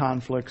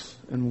conflicts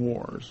and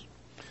wars.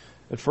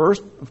 At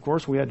first, of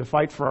course, we had to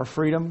fight for our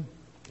freedom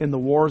in the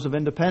wars of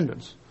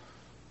independence,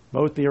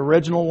 both the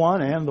original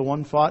one and the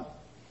one fought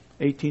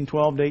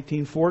 1812 to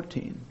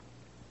 1814.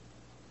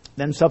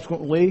 Then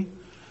subsequently,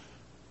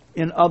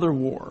 in other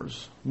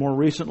wars, more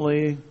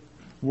recently,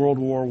 World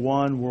War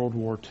I, World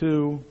War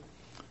II,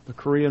 the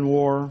Korean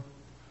War,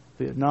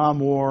 Vietnam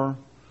War,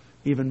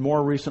 even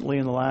more recently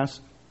in the last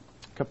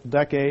couple of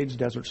decades,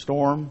 Desert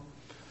Storm,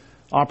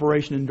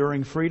 Operation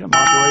Enduring Freedom,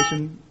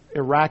 Operation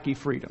Iraqi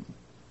Freedom.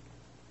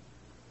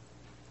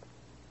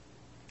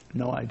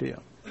 No idea.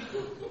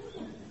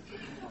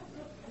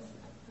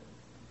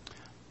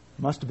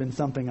 Must have been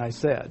something I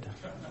said.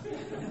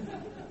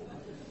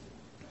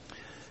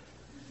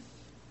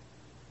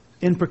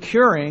 In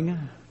procuring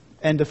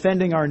and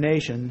defending our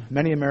nation,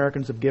 many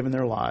Americans have given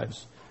their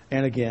lives.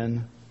 And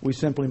again, we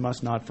simply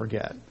must not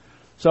forget.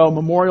 So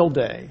Memorial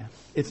Day,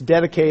 it's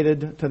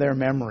dedicated to their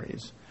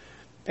memories.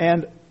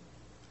 And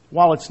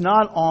while it's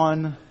not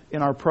on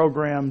in our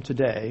program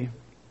today,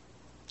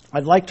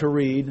 I'd like to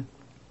read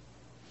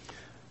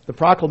the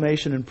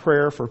proclamation and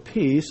prayer for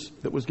peace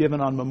that was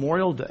given on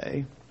Memorial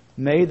Day,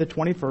 May the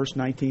 21st,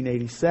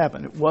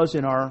 1987. It was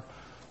in our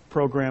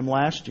program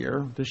last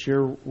year. This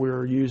year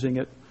we're using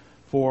it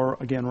for,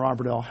 again,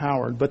 Robert L.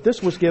 Howard. But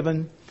this was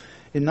given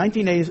in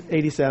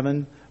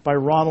 1987 by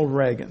Ronald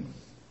Reagan.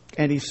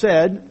 And he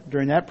said,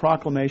 during that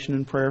proclamation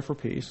and prayer for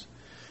peace,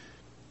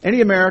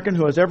 any American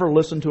who has ever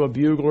listened to a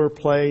bugler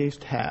play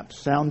taps,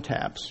 sound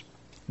taps,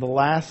 the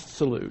last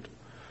salute,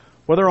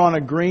 whether on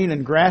a green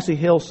and grassy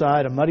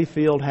hillside, a muddy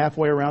field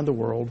halfway around the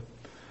world,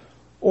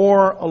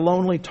 or a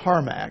lonely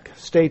tarmac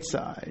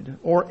stateside,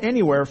 or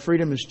anywhere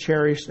freedom is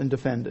cherished and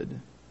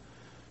defended,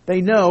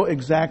 they know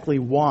exactly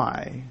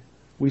why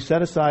we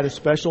set aside a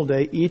special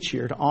day each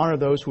year to honor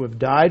those who have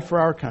died for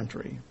our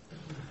country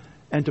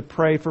and to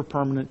pray for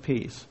permanent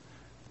peace.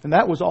 And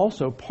that was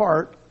also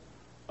part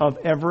of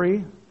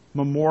every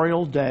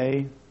Memorial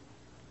Day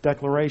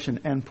declaration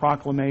and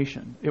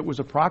proclamation. It was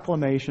a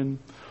proclamation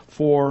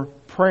for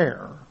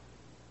prayer.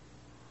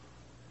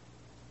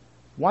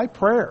 Why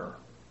prayer?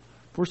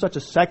 If we're such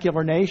a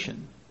secular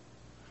nation,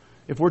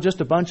 if we're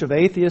just a bunch of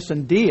atheists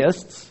and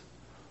deists,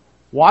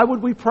 why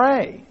would we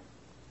pray?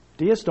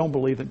 Deists don't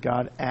believe that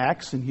God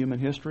acts in human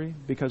history,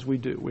 because we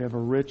do. We have a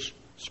rich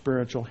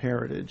spiritual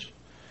heritage.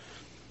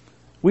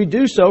 We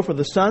do so for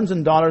the sons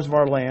and daughters of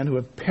our land who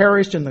have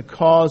perished in the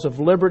cause of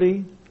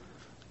liberty,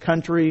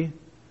 country,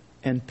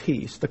 and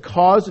peace. The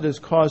cause that has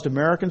caused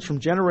Americans from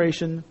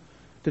generation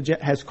to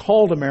has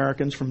called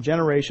Americans from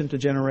generation to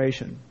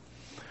generation.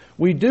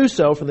 We do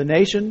so for the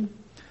nation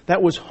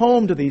that was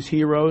home to these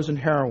heroes and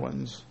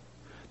heroines,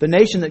 the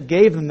nation that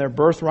gave them their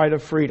birthright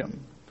of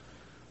freedom.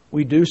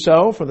 We do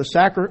so for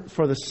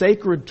the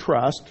sacred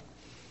trust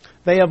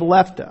they have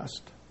left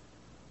us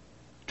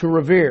to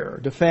revere,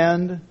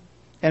 defend,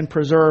 and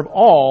preserve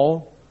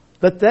all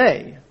that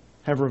they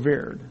have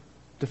revered,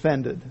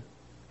 defended,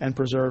 and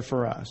preserved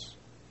for us.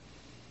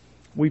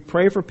 We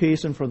pray for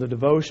peace and for the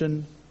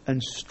devotion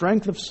and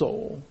strength of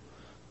soul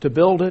to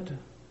build it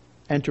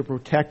and to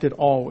protect it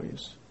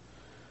always.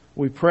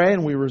 We pray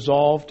and we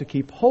resolve to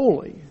keep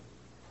holy,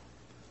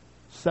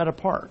 set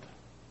apart,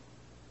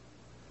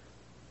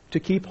 to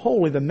keep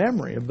holy the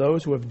memory of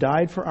those who have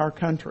died for our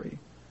country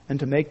and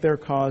to make their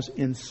cause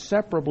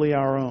inseparably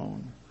our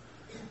own.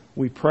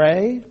 We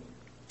pray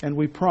and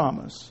we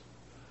promise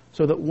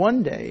so that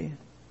one day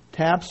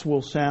taps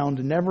will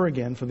sound never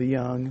again for the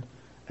young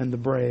and the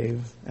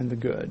brave and the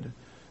good.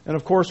 And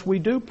of course, we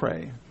do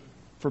pray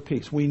for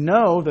peace. We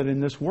know that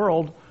in this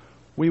world,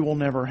 we will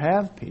never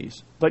have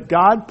peace. But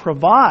God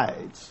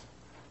provides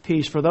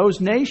peace for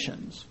those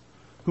nations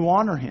who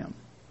honor Him.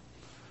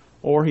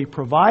 Or He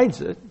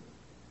provides it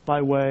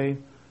by way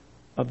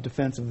of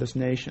defense of this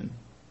nation.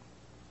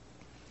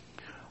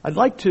 I'd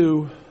like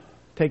to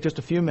take just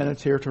a few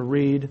minutes here to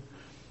read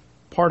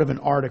part of an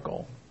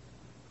article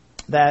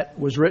that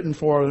was written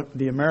for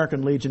the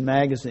American Legion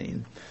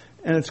magazine.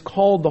 And it's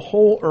called "The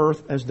Whole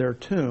Earth as Their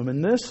Tomb."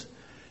 And this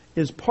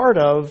is part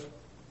of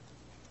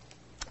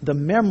the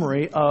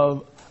memory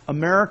of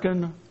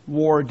American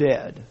war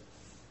dead.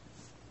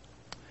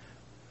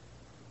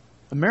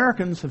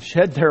 Americans have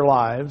shed their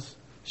lives,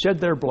 shed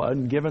their blood,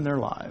 and given their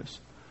lives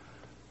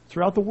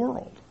throughout the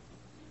world.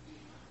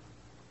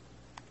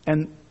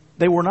 And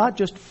they were not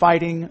just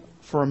fighting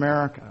for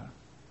America,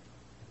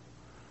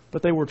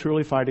 but they were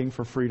truly fighting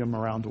for freedom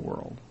around the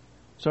world.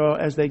 So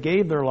as they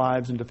gave their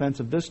lives in defense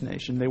of this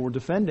nation, they were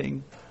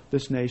defending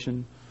this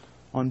nation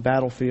on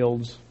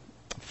battlefields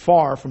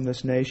far from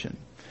this nation.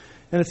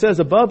 And it says,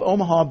 above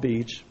Omaha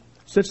Beach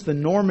sits the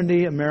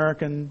Normandy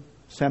American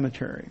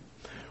Cemetery,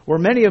 where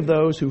many of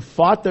those who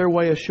fought their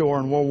way ashore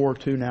in World War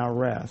II now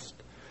rest.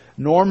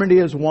 Normandy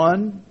is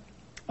one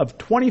of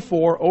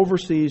 24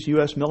 overseas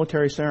U.S.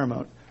 military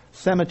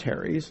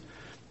cemeteries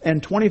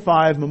and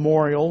 25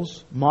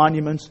 memorials,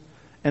 monuments,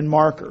 and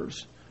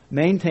markers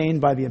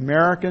maintained by the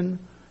American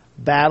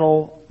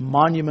Battle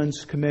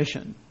Monuments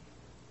Commission.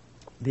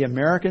 The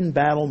American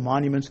Battle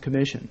Monuments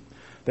Commission.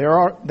 They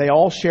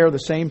all share the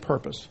same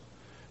purpose: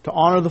 to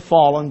honor the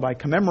fallen by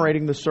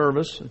commemorating the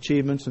service,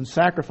 achievements, and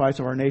sacrifice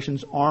of our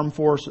nation's armed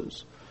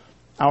forces,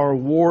 our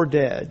war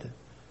dead,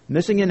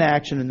 missing in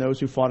action, and those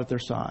who fought at their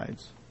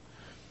sides.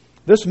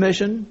 This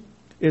mission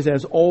is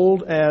as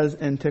old as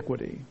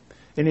antiquity.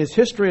 In his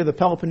History of the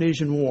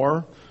Peloponnesian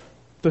War,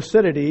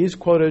 Thucydides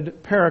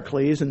quoted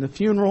Pericles in the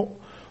funeral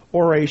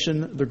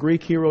oration the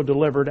Greek hero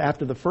delivered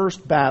after the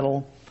first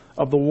battle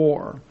of the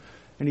war.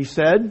 And he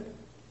said,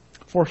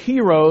 "For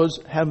heroes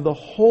have the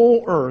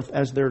whole earth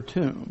as their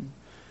tomb,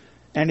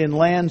 and in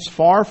lands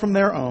far from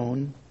their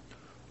own,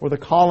 where the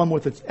column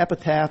with its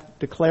epitaph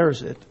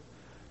declares it,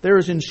 there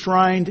is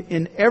enshrined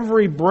in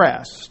every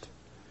breast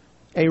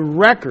a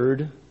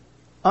record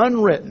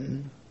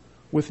unwritten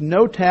with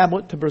no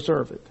tablet to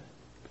preserve it,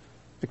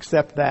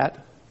 except that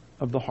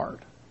of the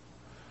heart."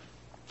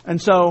 And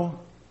so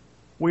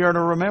we are to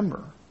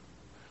remember.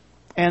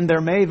 And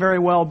there may very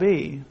well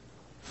be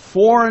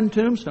foreign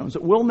tombstones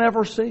that we'll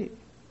never see,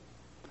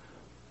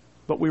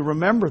 but we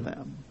remember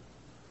them.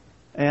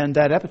 And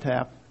that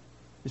epitaph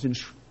is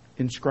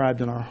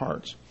inscribed in our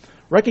hearts.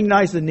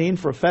 Recognize the need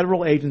for a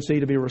federal agency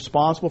to be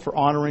responsible for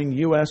honoring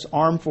U.S.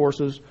 armed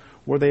forces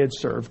where they had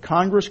served.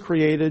 Congress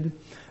created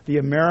the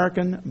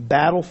American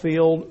Battle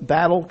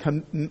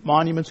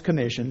Monuments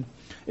Commission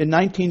in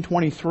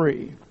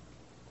 1923.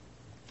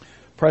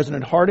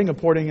 President Harding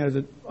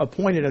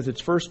appointed as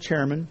its first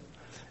chairman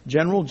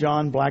General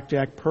John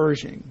Blackjack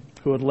Pershing,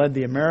 who had led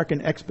the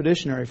American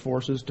Expeditionary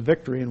Forces to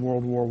victory in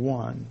World War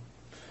I.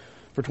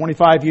 For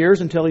 25 years,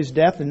 until his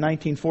death in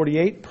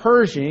 1948,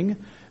 Pershing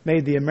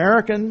made the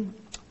American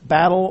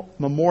Battle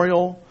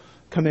Memorial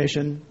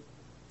Commission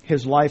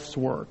his life's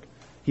work.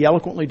 He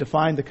eloquently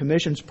defined the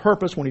Commission's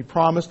purpose when he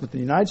promised that the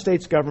United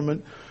States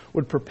government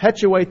would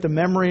perpetuate the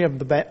memory of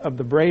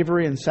the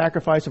bravery and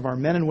sacrifice of our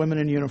men and women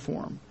in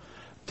uniform.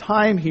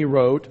 Time, he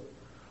wrote,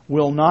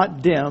 will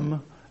not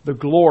dim the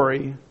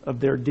glory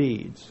of their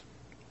deeds.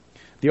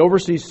 The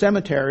overseas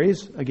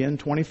cemeteries, again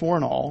 24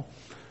 in all,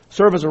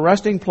 serve as a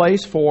resting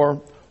place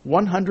for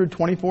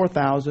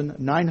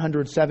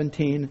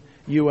 124,917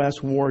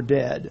 U.S. war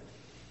dead.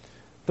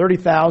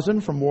 30,000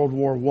 from World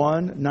War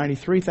I,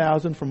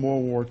 93,000 from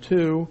World War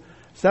II,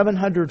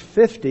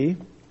 750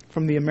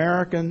 from the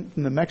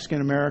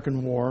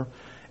Mexican-American War,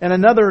 and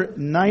another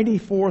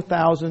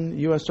 94,000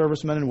 U.S.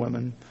 servicemen and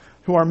women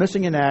who are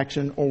missing in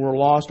action or were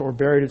lost or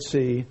buried at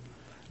sea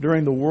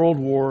during the World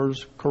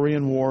Wars,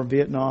 Korean War,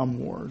 Vietnam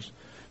Wars.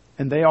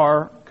 And they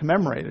are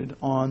commemorated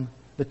on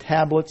the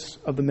tablets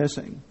of the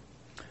missing.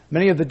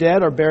 Many of the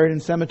dead are buried in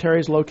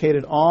cemeteries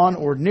located on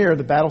or near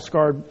the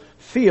battle-scarred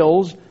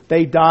fields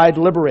they died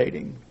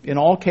liberating. In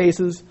all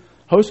cases,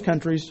 host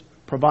countries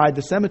provide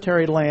the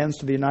cemetery lands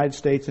to the United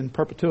States in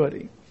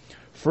perpetuity,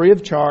 free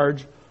of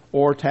charge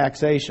or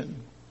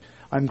taxation.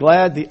 I'm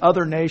glad the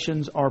other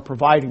nations are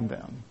providing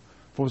them.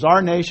 If it was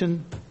our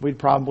nation, we'd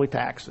probably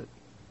tax it.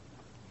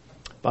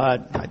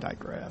 But I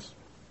digress.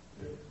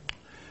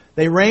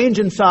 They range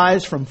in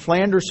size from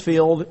Flanders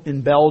Field in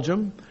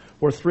Belgium,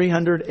 where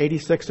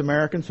 386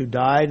 Americans who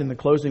died in the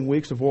closing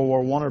weeks of World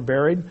War I are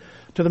buried,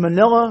 to the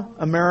Manila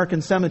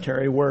American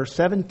Cemetery, where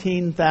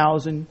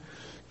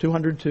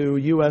 17,202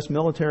 U.S.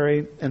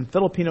 military and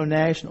Filipino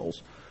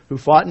nationals who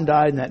fought and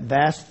died in that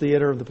vast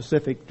theater of the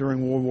Pacific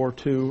during World War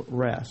II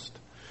rest.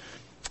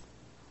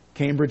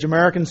 Cambridge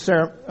American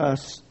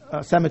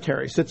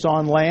Cemetery sits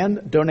on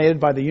land donated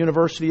by the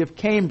University of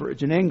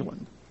Cambridge in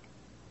England,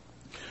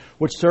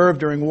 which served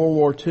during World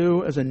War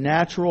II as a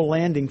natural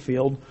landing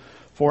field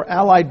for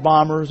Allied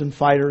bombers and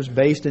fighters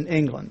based in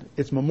England.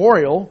 Its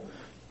memorial,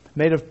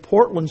 made of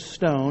Portland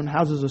stone,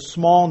 houses a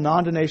small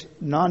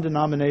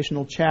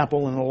non-denominational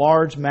chapel and a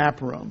large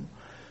map room.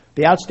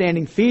 The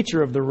outstanding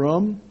feature of the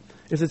room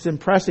is its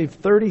impressive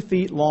 30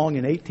 feet long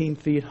and 18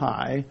 feet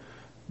high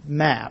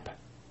map,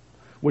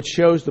 which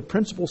shows the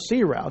principal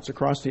sea routes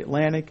across the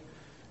Atlantic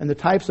and the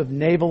types of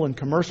naval and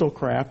commercial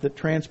craft that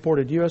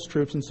transported U.S.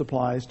 troops and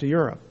supplies to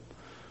Europe.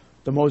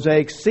 The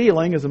mosaic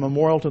ceiling is a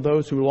memorial to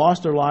those who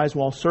lost their lives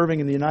while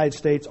serving in the United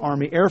States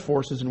Army Air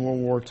Forces in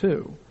World War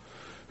II,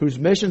 whose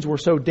missions were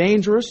so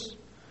dangerous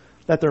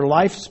that their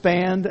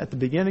lifespan at the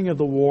beginning of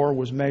the war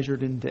was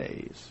measured in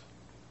days.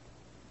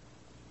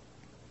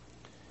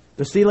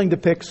 The ceiling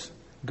depicts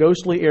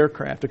ghostly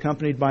aircraft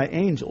accompanied by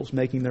angels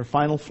making their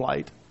final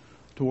flight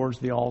towards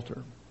the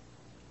altar.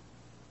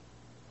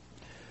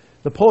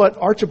 The poet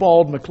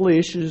Archibald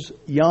MacLeish's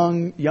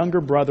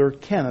younger brother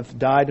Kenneth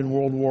died in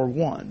World War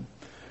I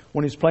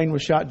when his plane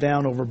was shot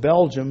down over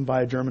Belgium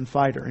by a German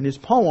fighter. In his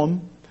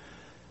poem,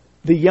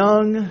 "The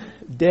Young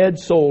Dead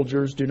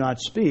Soldiers Do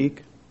Not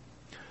Speak,"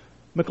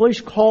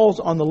 MacLeish calls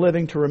on the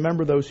living to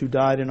remember those who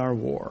died in our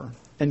war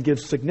and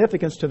gives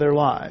significance to their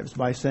lives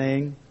by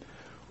saying,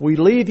 "We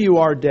leave you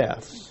our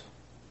deaths.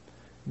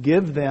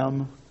 Give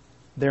them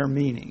their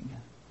meaning."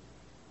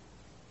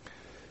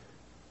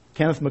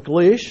 Kenneth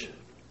MacLeish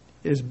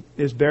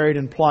is buried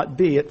in Plot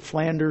B at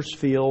Flanders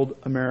Field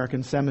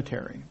American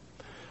Cemetery.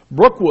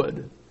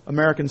 Brookwood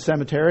American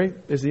Cemetery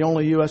is the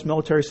only U.S.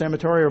 military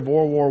cemetery of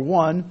World War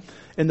I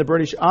in the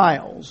British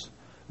Isles.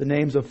 The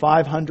names of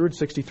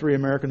 563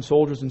 American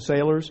soldiers and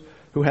sailors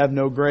who have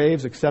no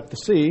graves except the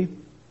sea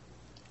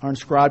are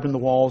inscribed in the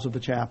walls of the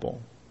chapel.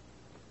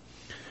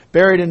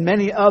 Buried in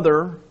many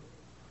other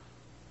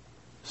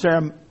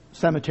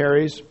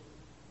cemeteries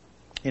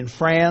in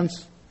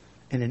France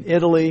and in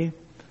Italy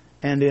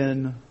and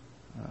in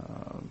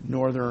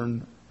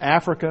northern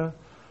Africa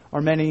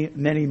are many,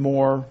 many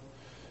more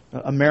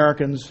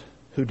Americans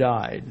who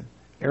died.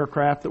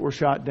 Aircraft that were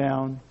shot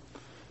down,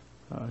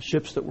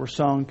 ships that were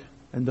sunk,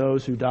 and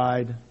those who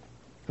died,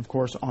 of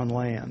course, on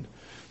land.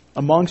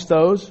 Amongst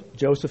those,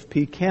 Joseph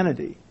P.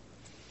 Kennedy,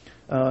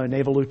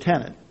 naval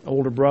lieutenant,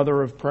 older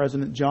brother of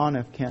President John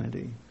F.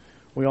 Kennedy.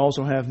 We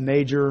also have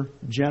Major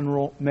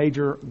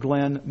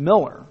Glenn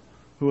Miller,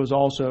 who was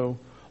also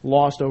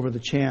lost over the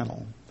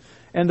channel.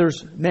 And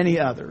there's many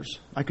others.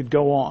 I could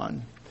go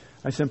on.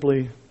 I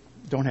simply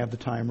don't have the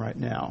time right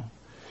now.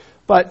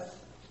 But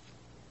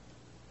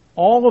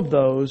all of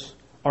those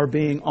are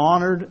being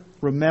honored,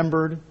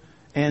 remembered,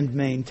 and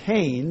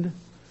maintained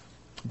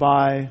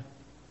by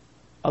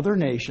other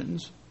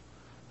nations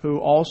who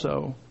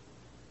also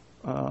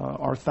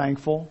are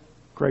thankful,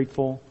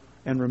 grateful,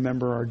 and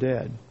remember our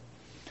dead.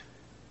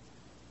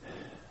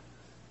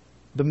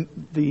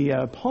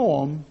 The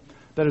poem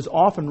that is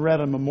often read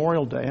on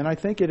Memorial Day, and I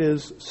think it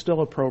is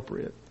still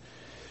appropriate,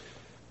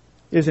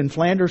 is In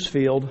Flanders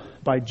Field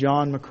by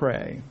John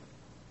McCrae.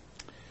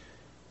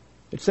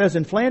 It says,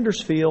 in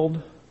Flanders fields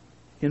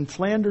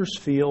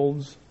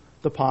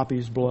the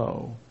poppies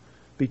blow,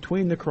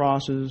 between the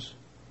crosses,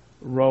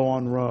 row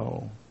on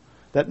row,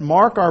 that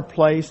mark our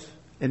place,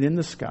 and in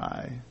the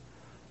sky,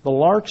 the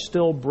larks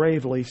still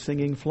bravely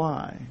singing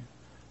fly,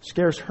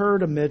 scarce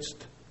heard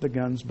amidst the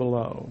guns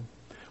below.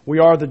 We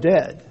are the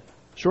dead.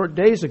 Short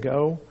days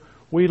ago,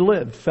 we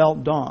lived,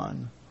 felt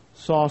dawn,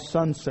 saw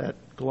sunset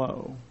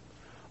glow.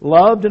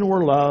 Loved and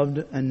were loved,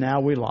 and now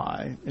we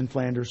lie in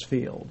Flanders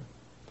field.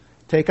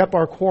 Take up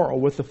our quarrel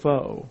with the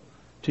foe.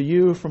 To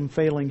you from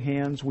failing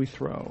hands we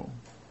throw.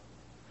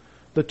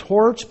 The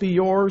torch be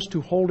yours to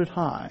hold it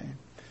high.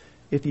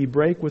 If ye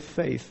break with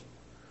faith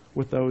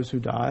with those who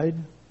died,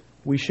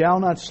 we shall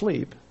not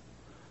sleep,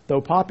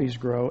 though poppies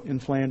grow in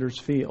Flanders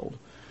field.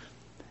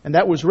 And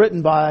that was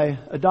written by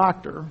a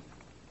doctor,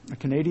 a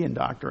Canadian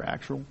doctor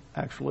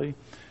actually,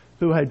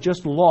 who had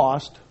just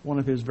lost one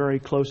of his very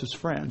closest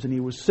friends. And he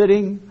was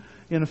sitting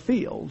in a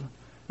field,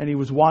 and he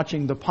was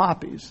watching the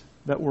poppies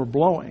that were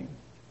blowing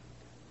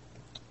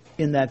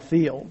in that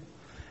field.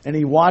 And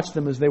he watched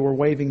them as they were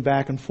waving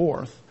back and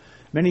forth.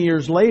 Many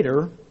years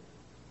later,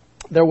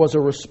 there was a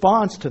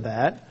response to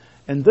that,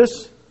 and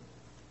this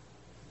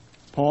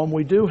poem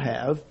we do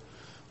have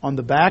on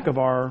the back of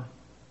our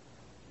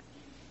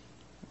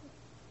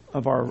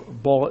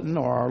bulletin,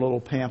 or our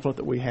little pamphlet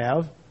that we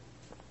have.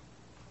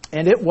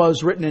 And it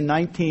was written in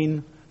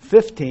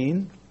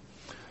 1915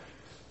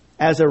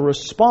 as a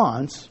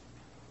response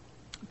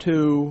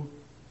to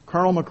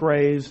Colonel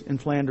McRae's In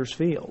Flanders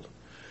Field.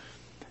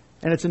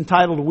 And it's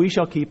entitled, We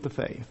Shall Keep the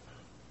Faith.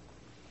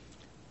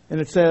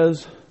 And it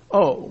says,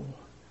 Oh,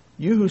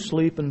 you who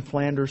sleep in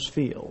Flanders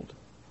Field,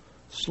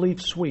 sleep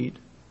sweet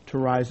to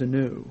rise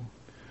anew.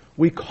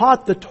 We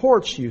caught the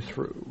torch you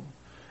threw,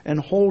 and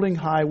holding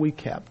high we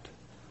kept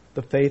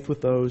the faith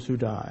with those who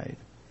died.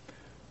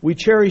 We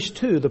cherish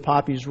too the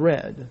poppies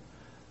red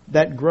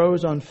that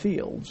grows on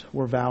fields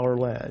where valor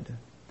led.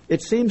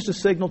 It seems to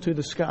signal to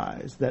the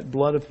skies that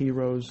blood of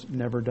heroes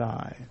never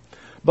die,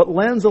 but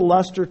lends a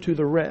luster to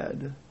the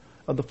red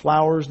of the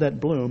flowers that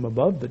bloom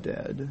above the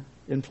dead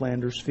in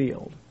Flanders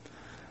Field.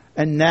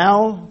 And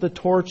now the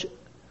torch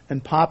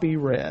and poppy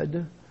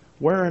red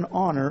wear in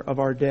honor of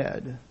our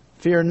dead.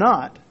 Fear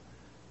not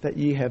that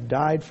ye have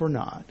died for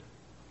naught.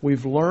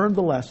 We've learned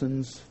the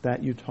lessons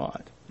that you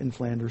taught in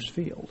Flanders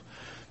Field.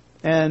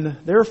 And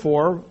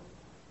therefore,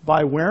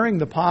 by wearing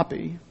the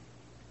poppy,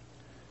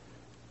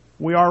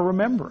 we are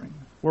remembering.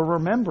 We're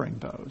remembering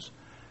those.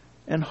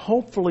 And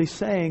hopefully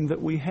saying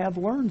that we have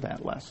learned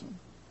that lesson.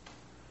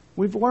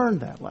 We've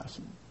learned that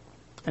lesson.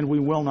 And we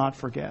will not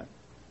forget.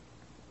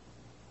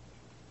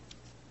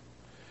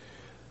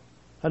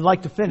 I'd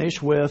like to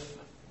finish with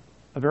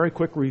a very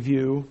quick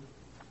review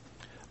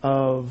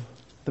of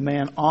the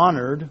man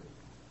honored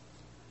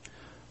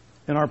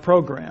in our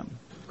program,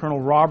 Colonel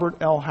Robert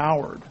L.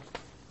 Howard.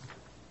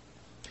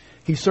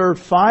 He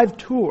served 5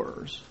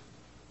 tours,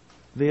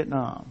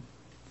 Vietnam.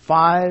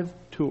 5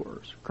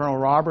 tours. Colonel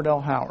Robert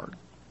L. Howard.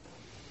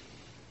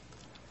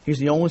 He's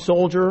the only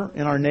soldier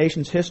in our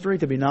nation's history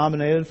to be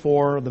nominated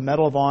for the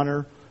Medal of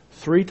Honor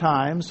 3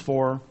 times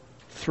for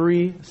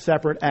 3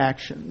 separate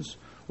actions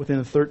within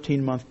a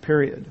 13-month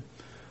period.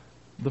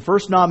 The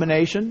first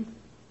nomination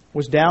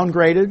was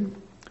downgraded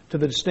to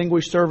the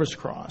Distinguished Service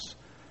Cross.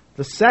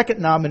 The second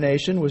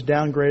nomination was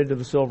downgraded to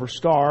the Silver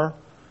Star.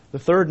 The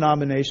third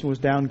nomination was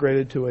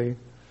downgraded to a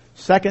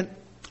second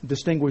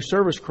Distinguished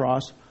Service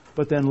Cross,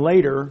 but then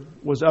later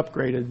was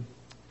upgraded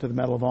to the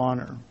Medal of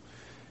Honor.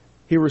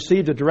 He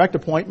received a direct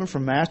appointment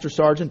from Master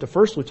Sergeant to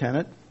First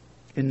Lieutenant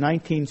in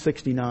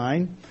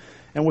 1969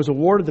 and was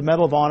awarded the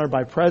Medal of Honor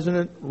by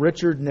President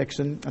Richard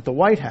Nixon at the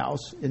White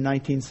House in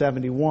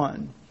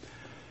 1971.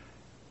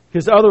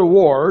 His other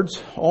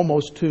awards,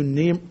 almost too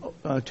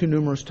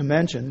numerous to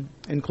mention,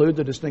 include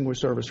the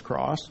Distinguished Service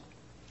Cross,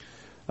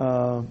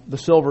 the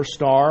Silver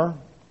Star,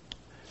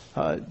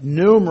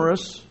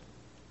 numerous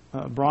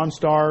Bronze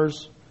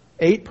Stars,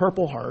 8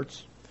 Purple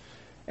Hearts,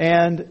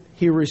 and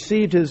he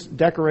received his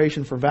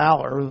Decoration for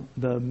Valor,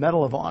 the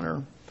Medal of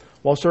Honor,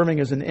 while serving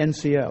as an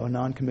NCO, a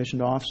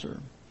non-commissioned officer.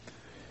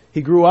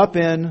 He grew up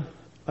in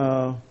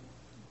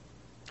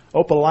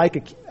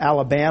Opelika,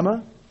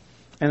 Alabama,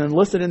 and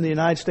enlisted in the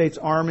United States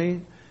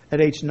Army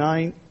at age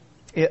 17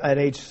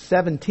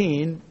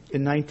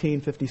 in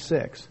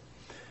 1956.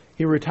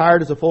 He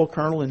retired as a full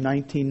colonel in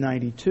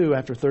 1992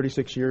 after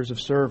 36 years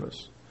of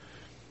service.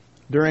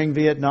 During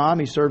Vietnam,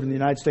 he served in the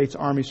United States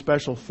Army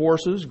Special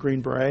Forces,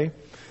 Green Beret,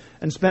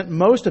 and spent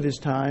most of his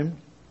 5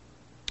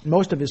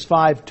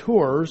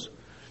 tours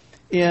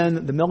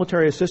in the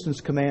Military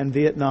Assistance Command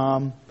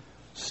Vietnam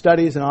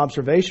Studies and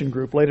Observation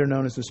Group, later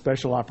known as the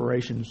Special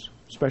Operations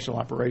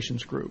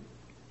Group.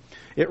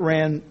 It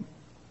ran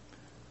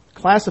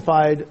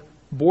classified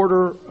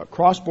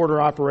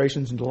cross-border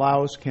operations into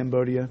Laos,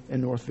 Cambodia,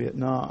 and North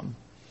Vietnam.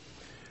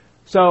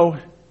 So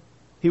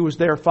he was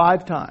there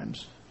 5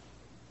 times.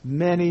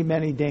 Many,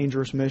 many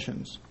dangerous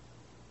missions.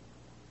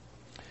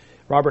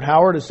 Robert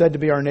Howard is said to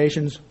be our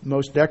nation's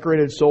most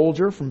decorated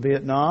soldier from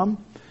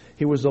Vietnam.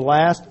 He was the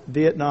last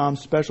Vietnam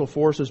Special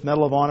Forces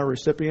Medal of Honor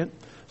recipient,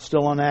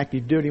 still on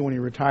active duty when he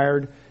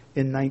retired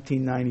in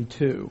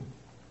 1992.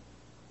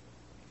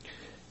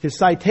 His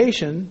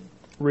citation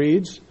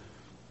reads,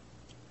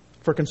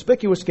 for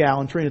conspicuous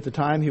gallantry, and at the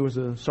time he was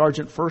a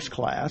sergeant first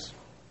class,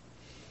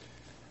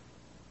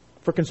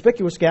 for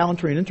conspicuous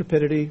gallantry and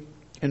intrepidity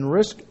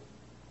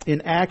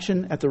in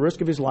action at the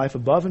risk of his life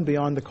above and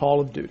beyond the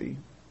call of duty,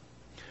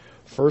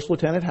 First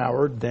Lieutenant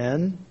Howard,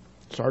 then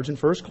sergeant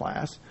first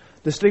class,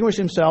 distinguished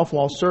himself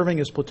while serving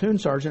as platoon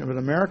sergeant of an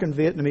American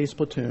Vietnamese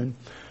platoon,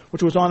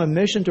 which was on a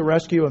mission to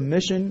rescue a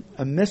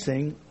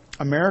missing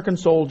American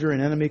soldier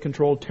in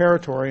enemy-controlled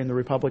territory in the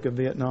Republic of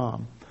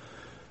Vietnam.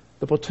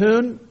 The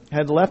platoon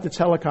had left its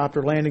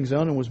helicopter landing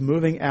zone and was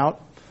moving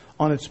out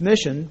on its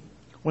mission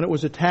when it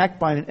was attacked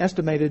by an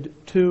estimated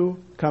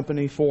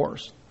 2-company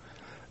force.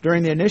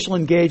 During the initial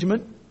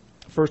engagement,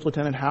 First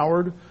Lieutenant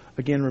Howard,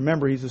 again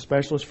remember he's a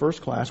specialist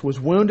first class, was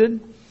wounded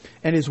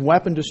and his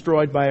weapon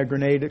destroyed by a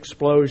grenade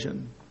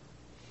explosion.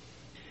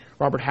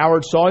 Robert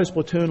Howard saw his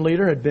platoon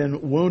leader had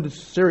been wounded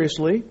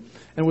seriously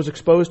and was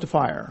exposed to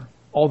fire.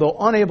 Although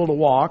unable to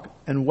walk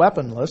and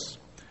weaponless,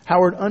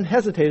 Howard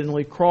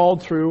unhesitatingly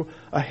crawled through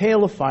a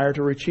hail of fire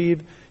to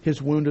retrieve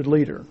his wounded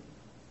leader.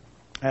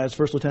 As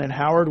First Lieutenant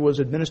Howard was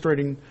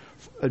administering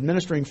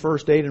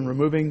first aid and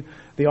removing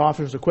the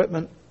officer's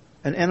equipment,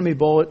 an enemy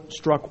bullet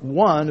struck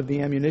one of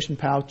the ammunition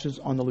pouches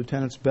on the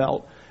lieutenant's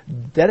belt,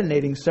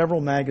 detonating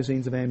several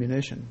magazines of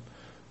ammunition.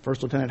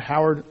 First Lieutenant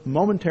Howard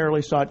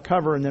momentarily sought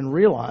cover and then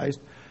realized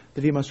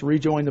that he must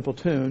rejoin the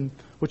platoon,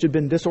 which had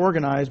been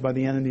disorganized by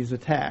the enemy's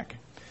attack.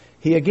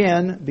 He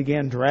again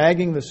began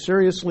dragging the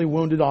seriously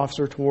wounded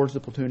officer towards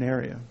the platoon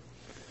area.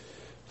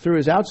 Through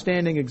his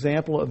outstanding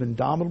example of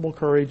indomitable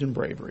courage and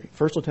bravery,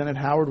 First Lieutenant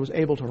Howard was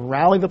able to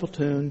rally the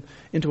platoon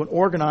into an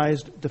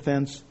organized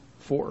defense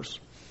force.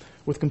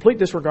 With complete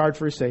disregard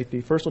for his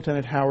safety, First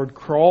Lieutenant Howard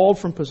crawled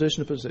from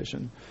position to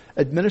position,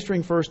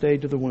 administering first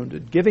aid to the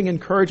wounded, giving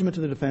encouragement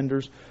to the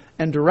defenders,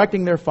 and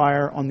directing their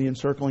fire on the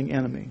encircling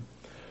enemy.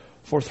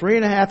 For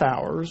 3.5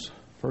 hours,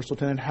 First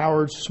Lieutenant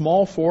Howard's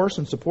small force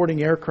and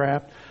supporting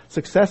aircraft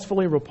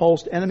successfully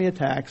repulsed enemy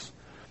attacks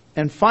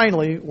and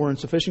finally were in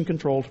sufficient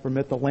control to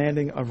permit the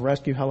landing of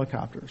rescue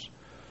helicopters.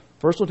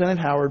 First Lieutenant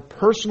Howard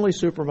personally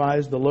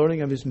supervised the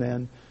loading of his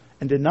men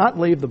and did not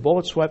leave the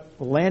bullet-swept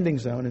landing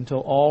zone until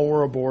all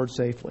were aboard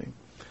safely.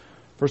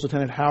 First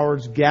Lieutenant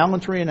Howard's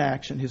gallantry in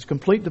action, his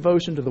complete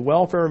devotion to the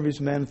welfare of his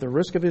men at the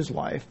risk of his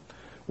life,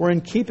 were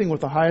in keeping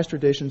with the highest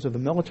traditions of the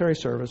military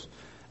service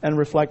and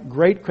reflect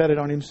great credit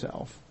on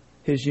himself,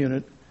 his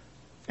unit,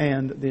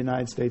 and the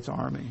United States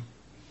Army.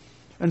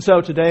 And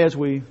so today, as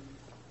we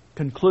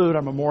conclude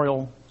our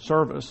Memorial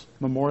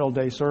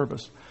Day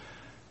service,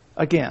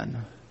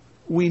 again,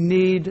 we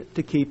need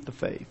to keep the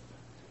faith.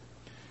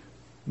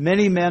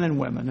 Many men and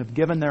women have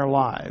given their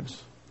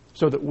lives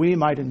so that we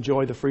might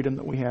enjoy the freedom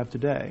that we have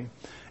today.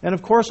 And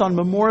of course, on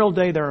Memorial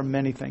Day, there are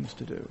many things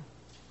to do.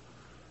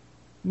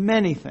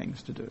 Many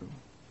things to do.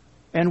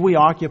 And we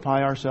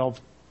occupy ourselves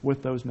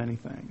with those many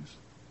things.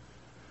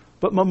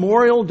 But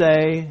Memorial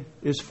Day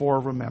is for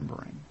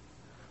remembering.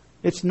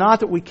 It's not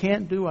that we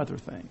can't do other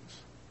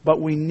things, but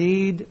we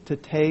need to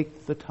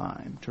take the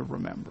time to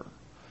remember.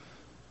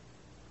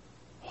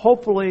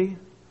 Hopefully,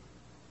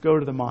 go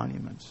to the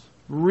monuments.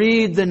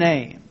 Read the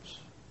names.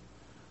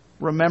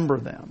 Remember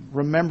them.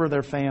 Remember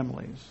their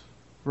families.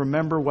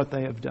 Remember what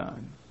they have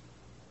done.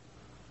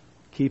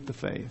 Keep the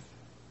faith.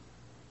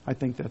 I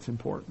think that's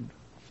important.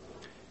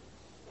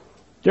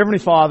 Dear Heavenly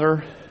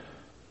Father,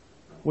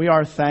 we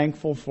are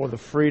thankful for the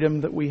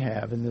freedom that we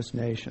have in this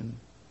nation.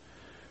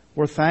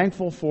 We're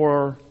thankful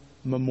for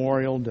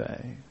Memorial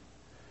Day.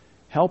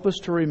 Help us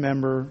to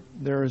remember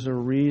there is a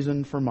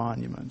reason for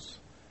monuments.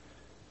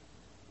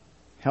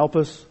 Help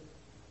us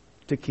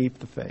to keep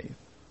the faith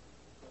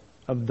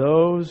of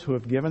those who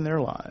have given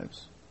their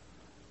lives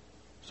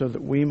so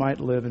that we might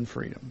live in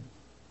freedom.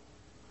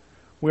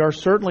 We are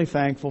certainly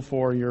thankful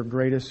for your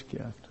greatest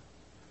gift,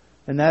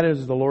 and that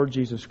is the Lord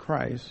Jesus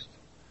Christ,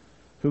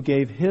 who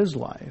gave His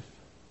life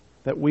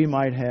that we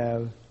might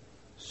have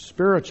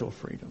spiritual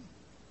freedom.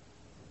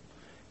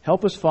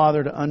 Help us,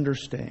 Father, to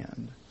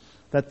understand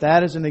that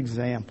that is an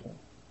example,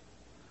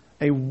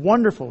 a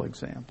wonderful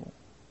example.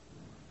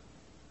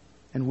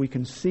 And we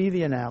can see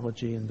the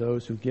analogy in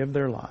those who give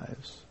their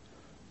lives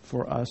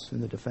for us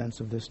in the defense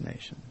of this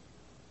nation.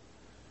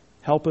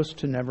 Help us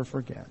to never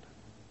forget.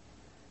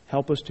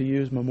 Help us to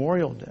use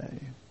Memorial Day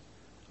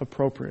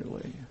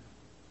appropriately.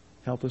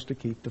 Help us to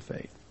keep the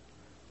faith.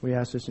 We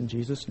ask this in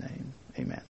Jesus' name. Amen.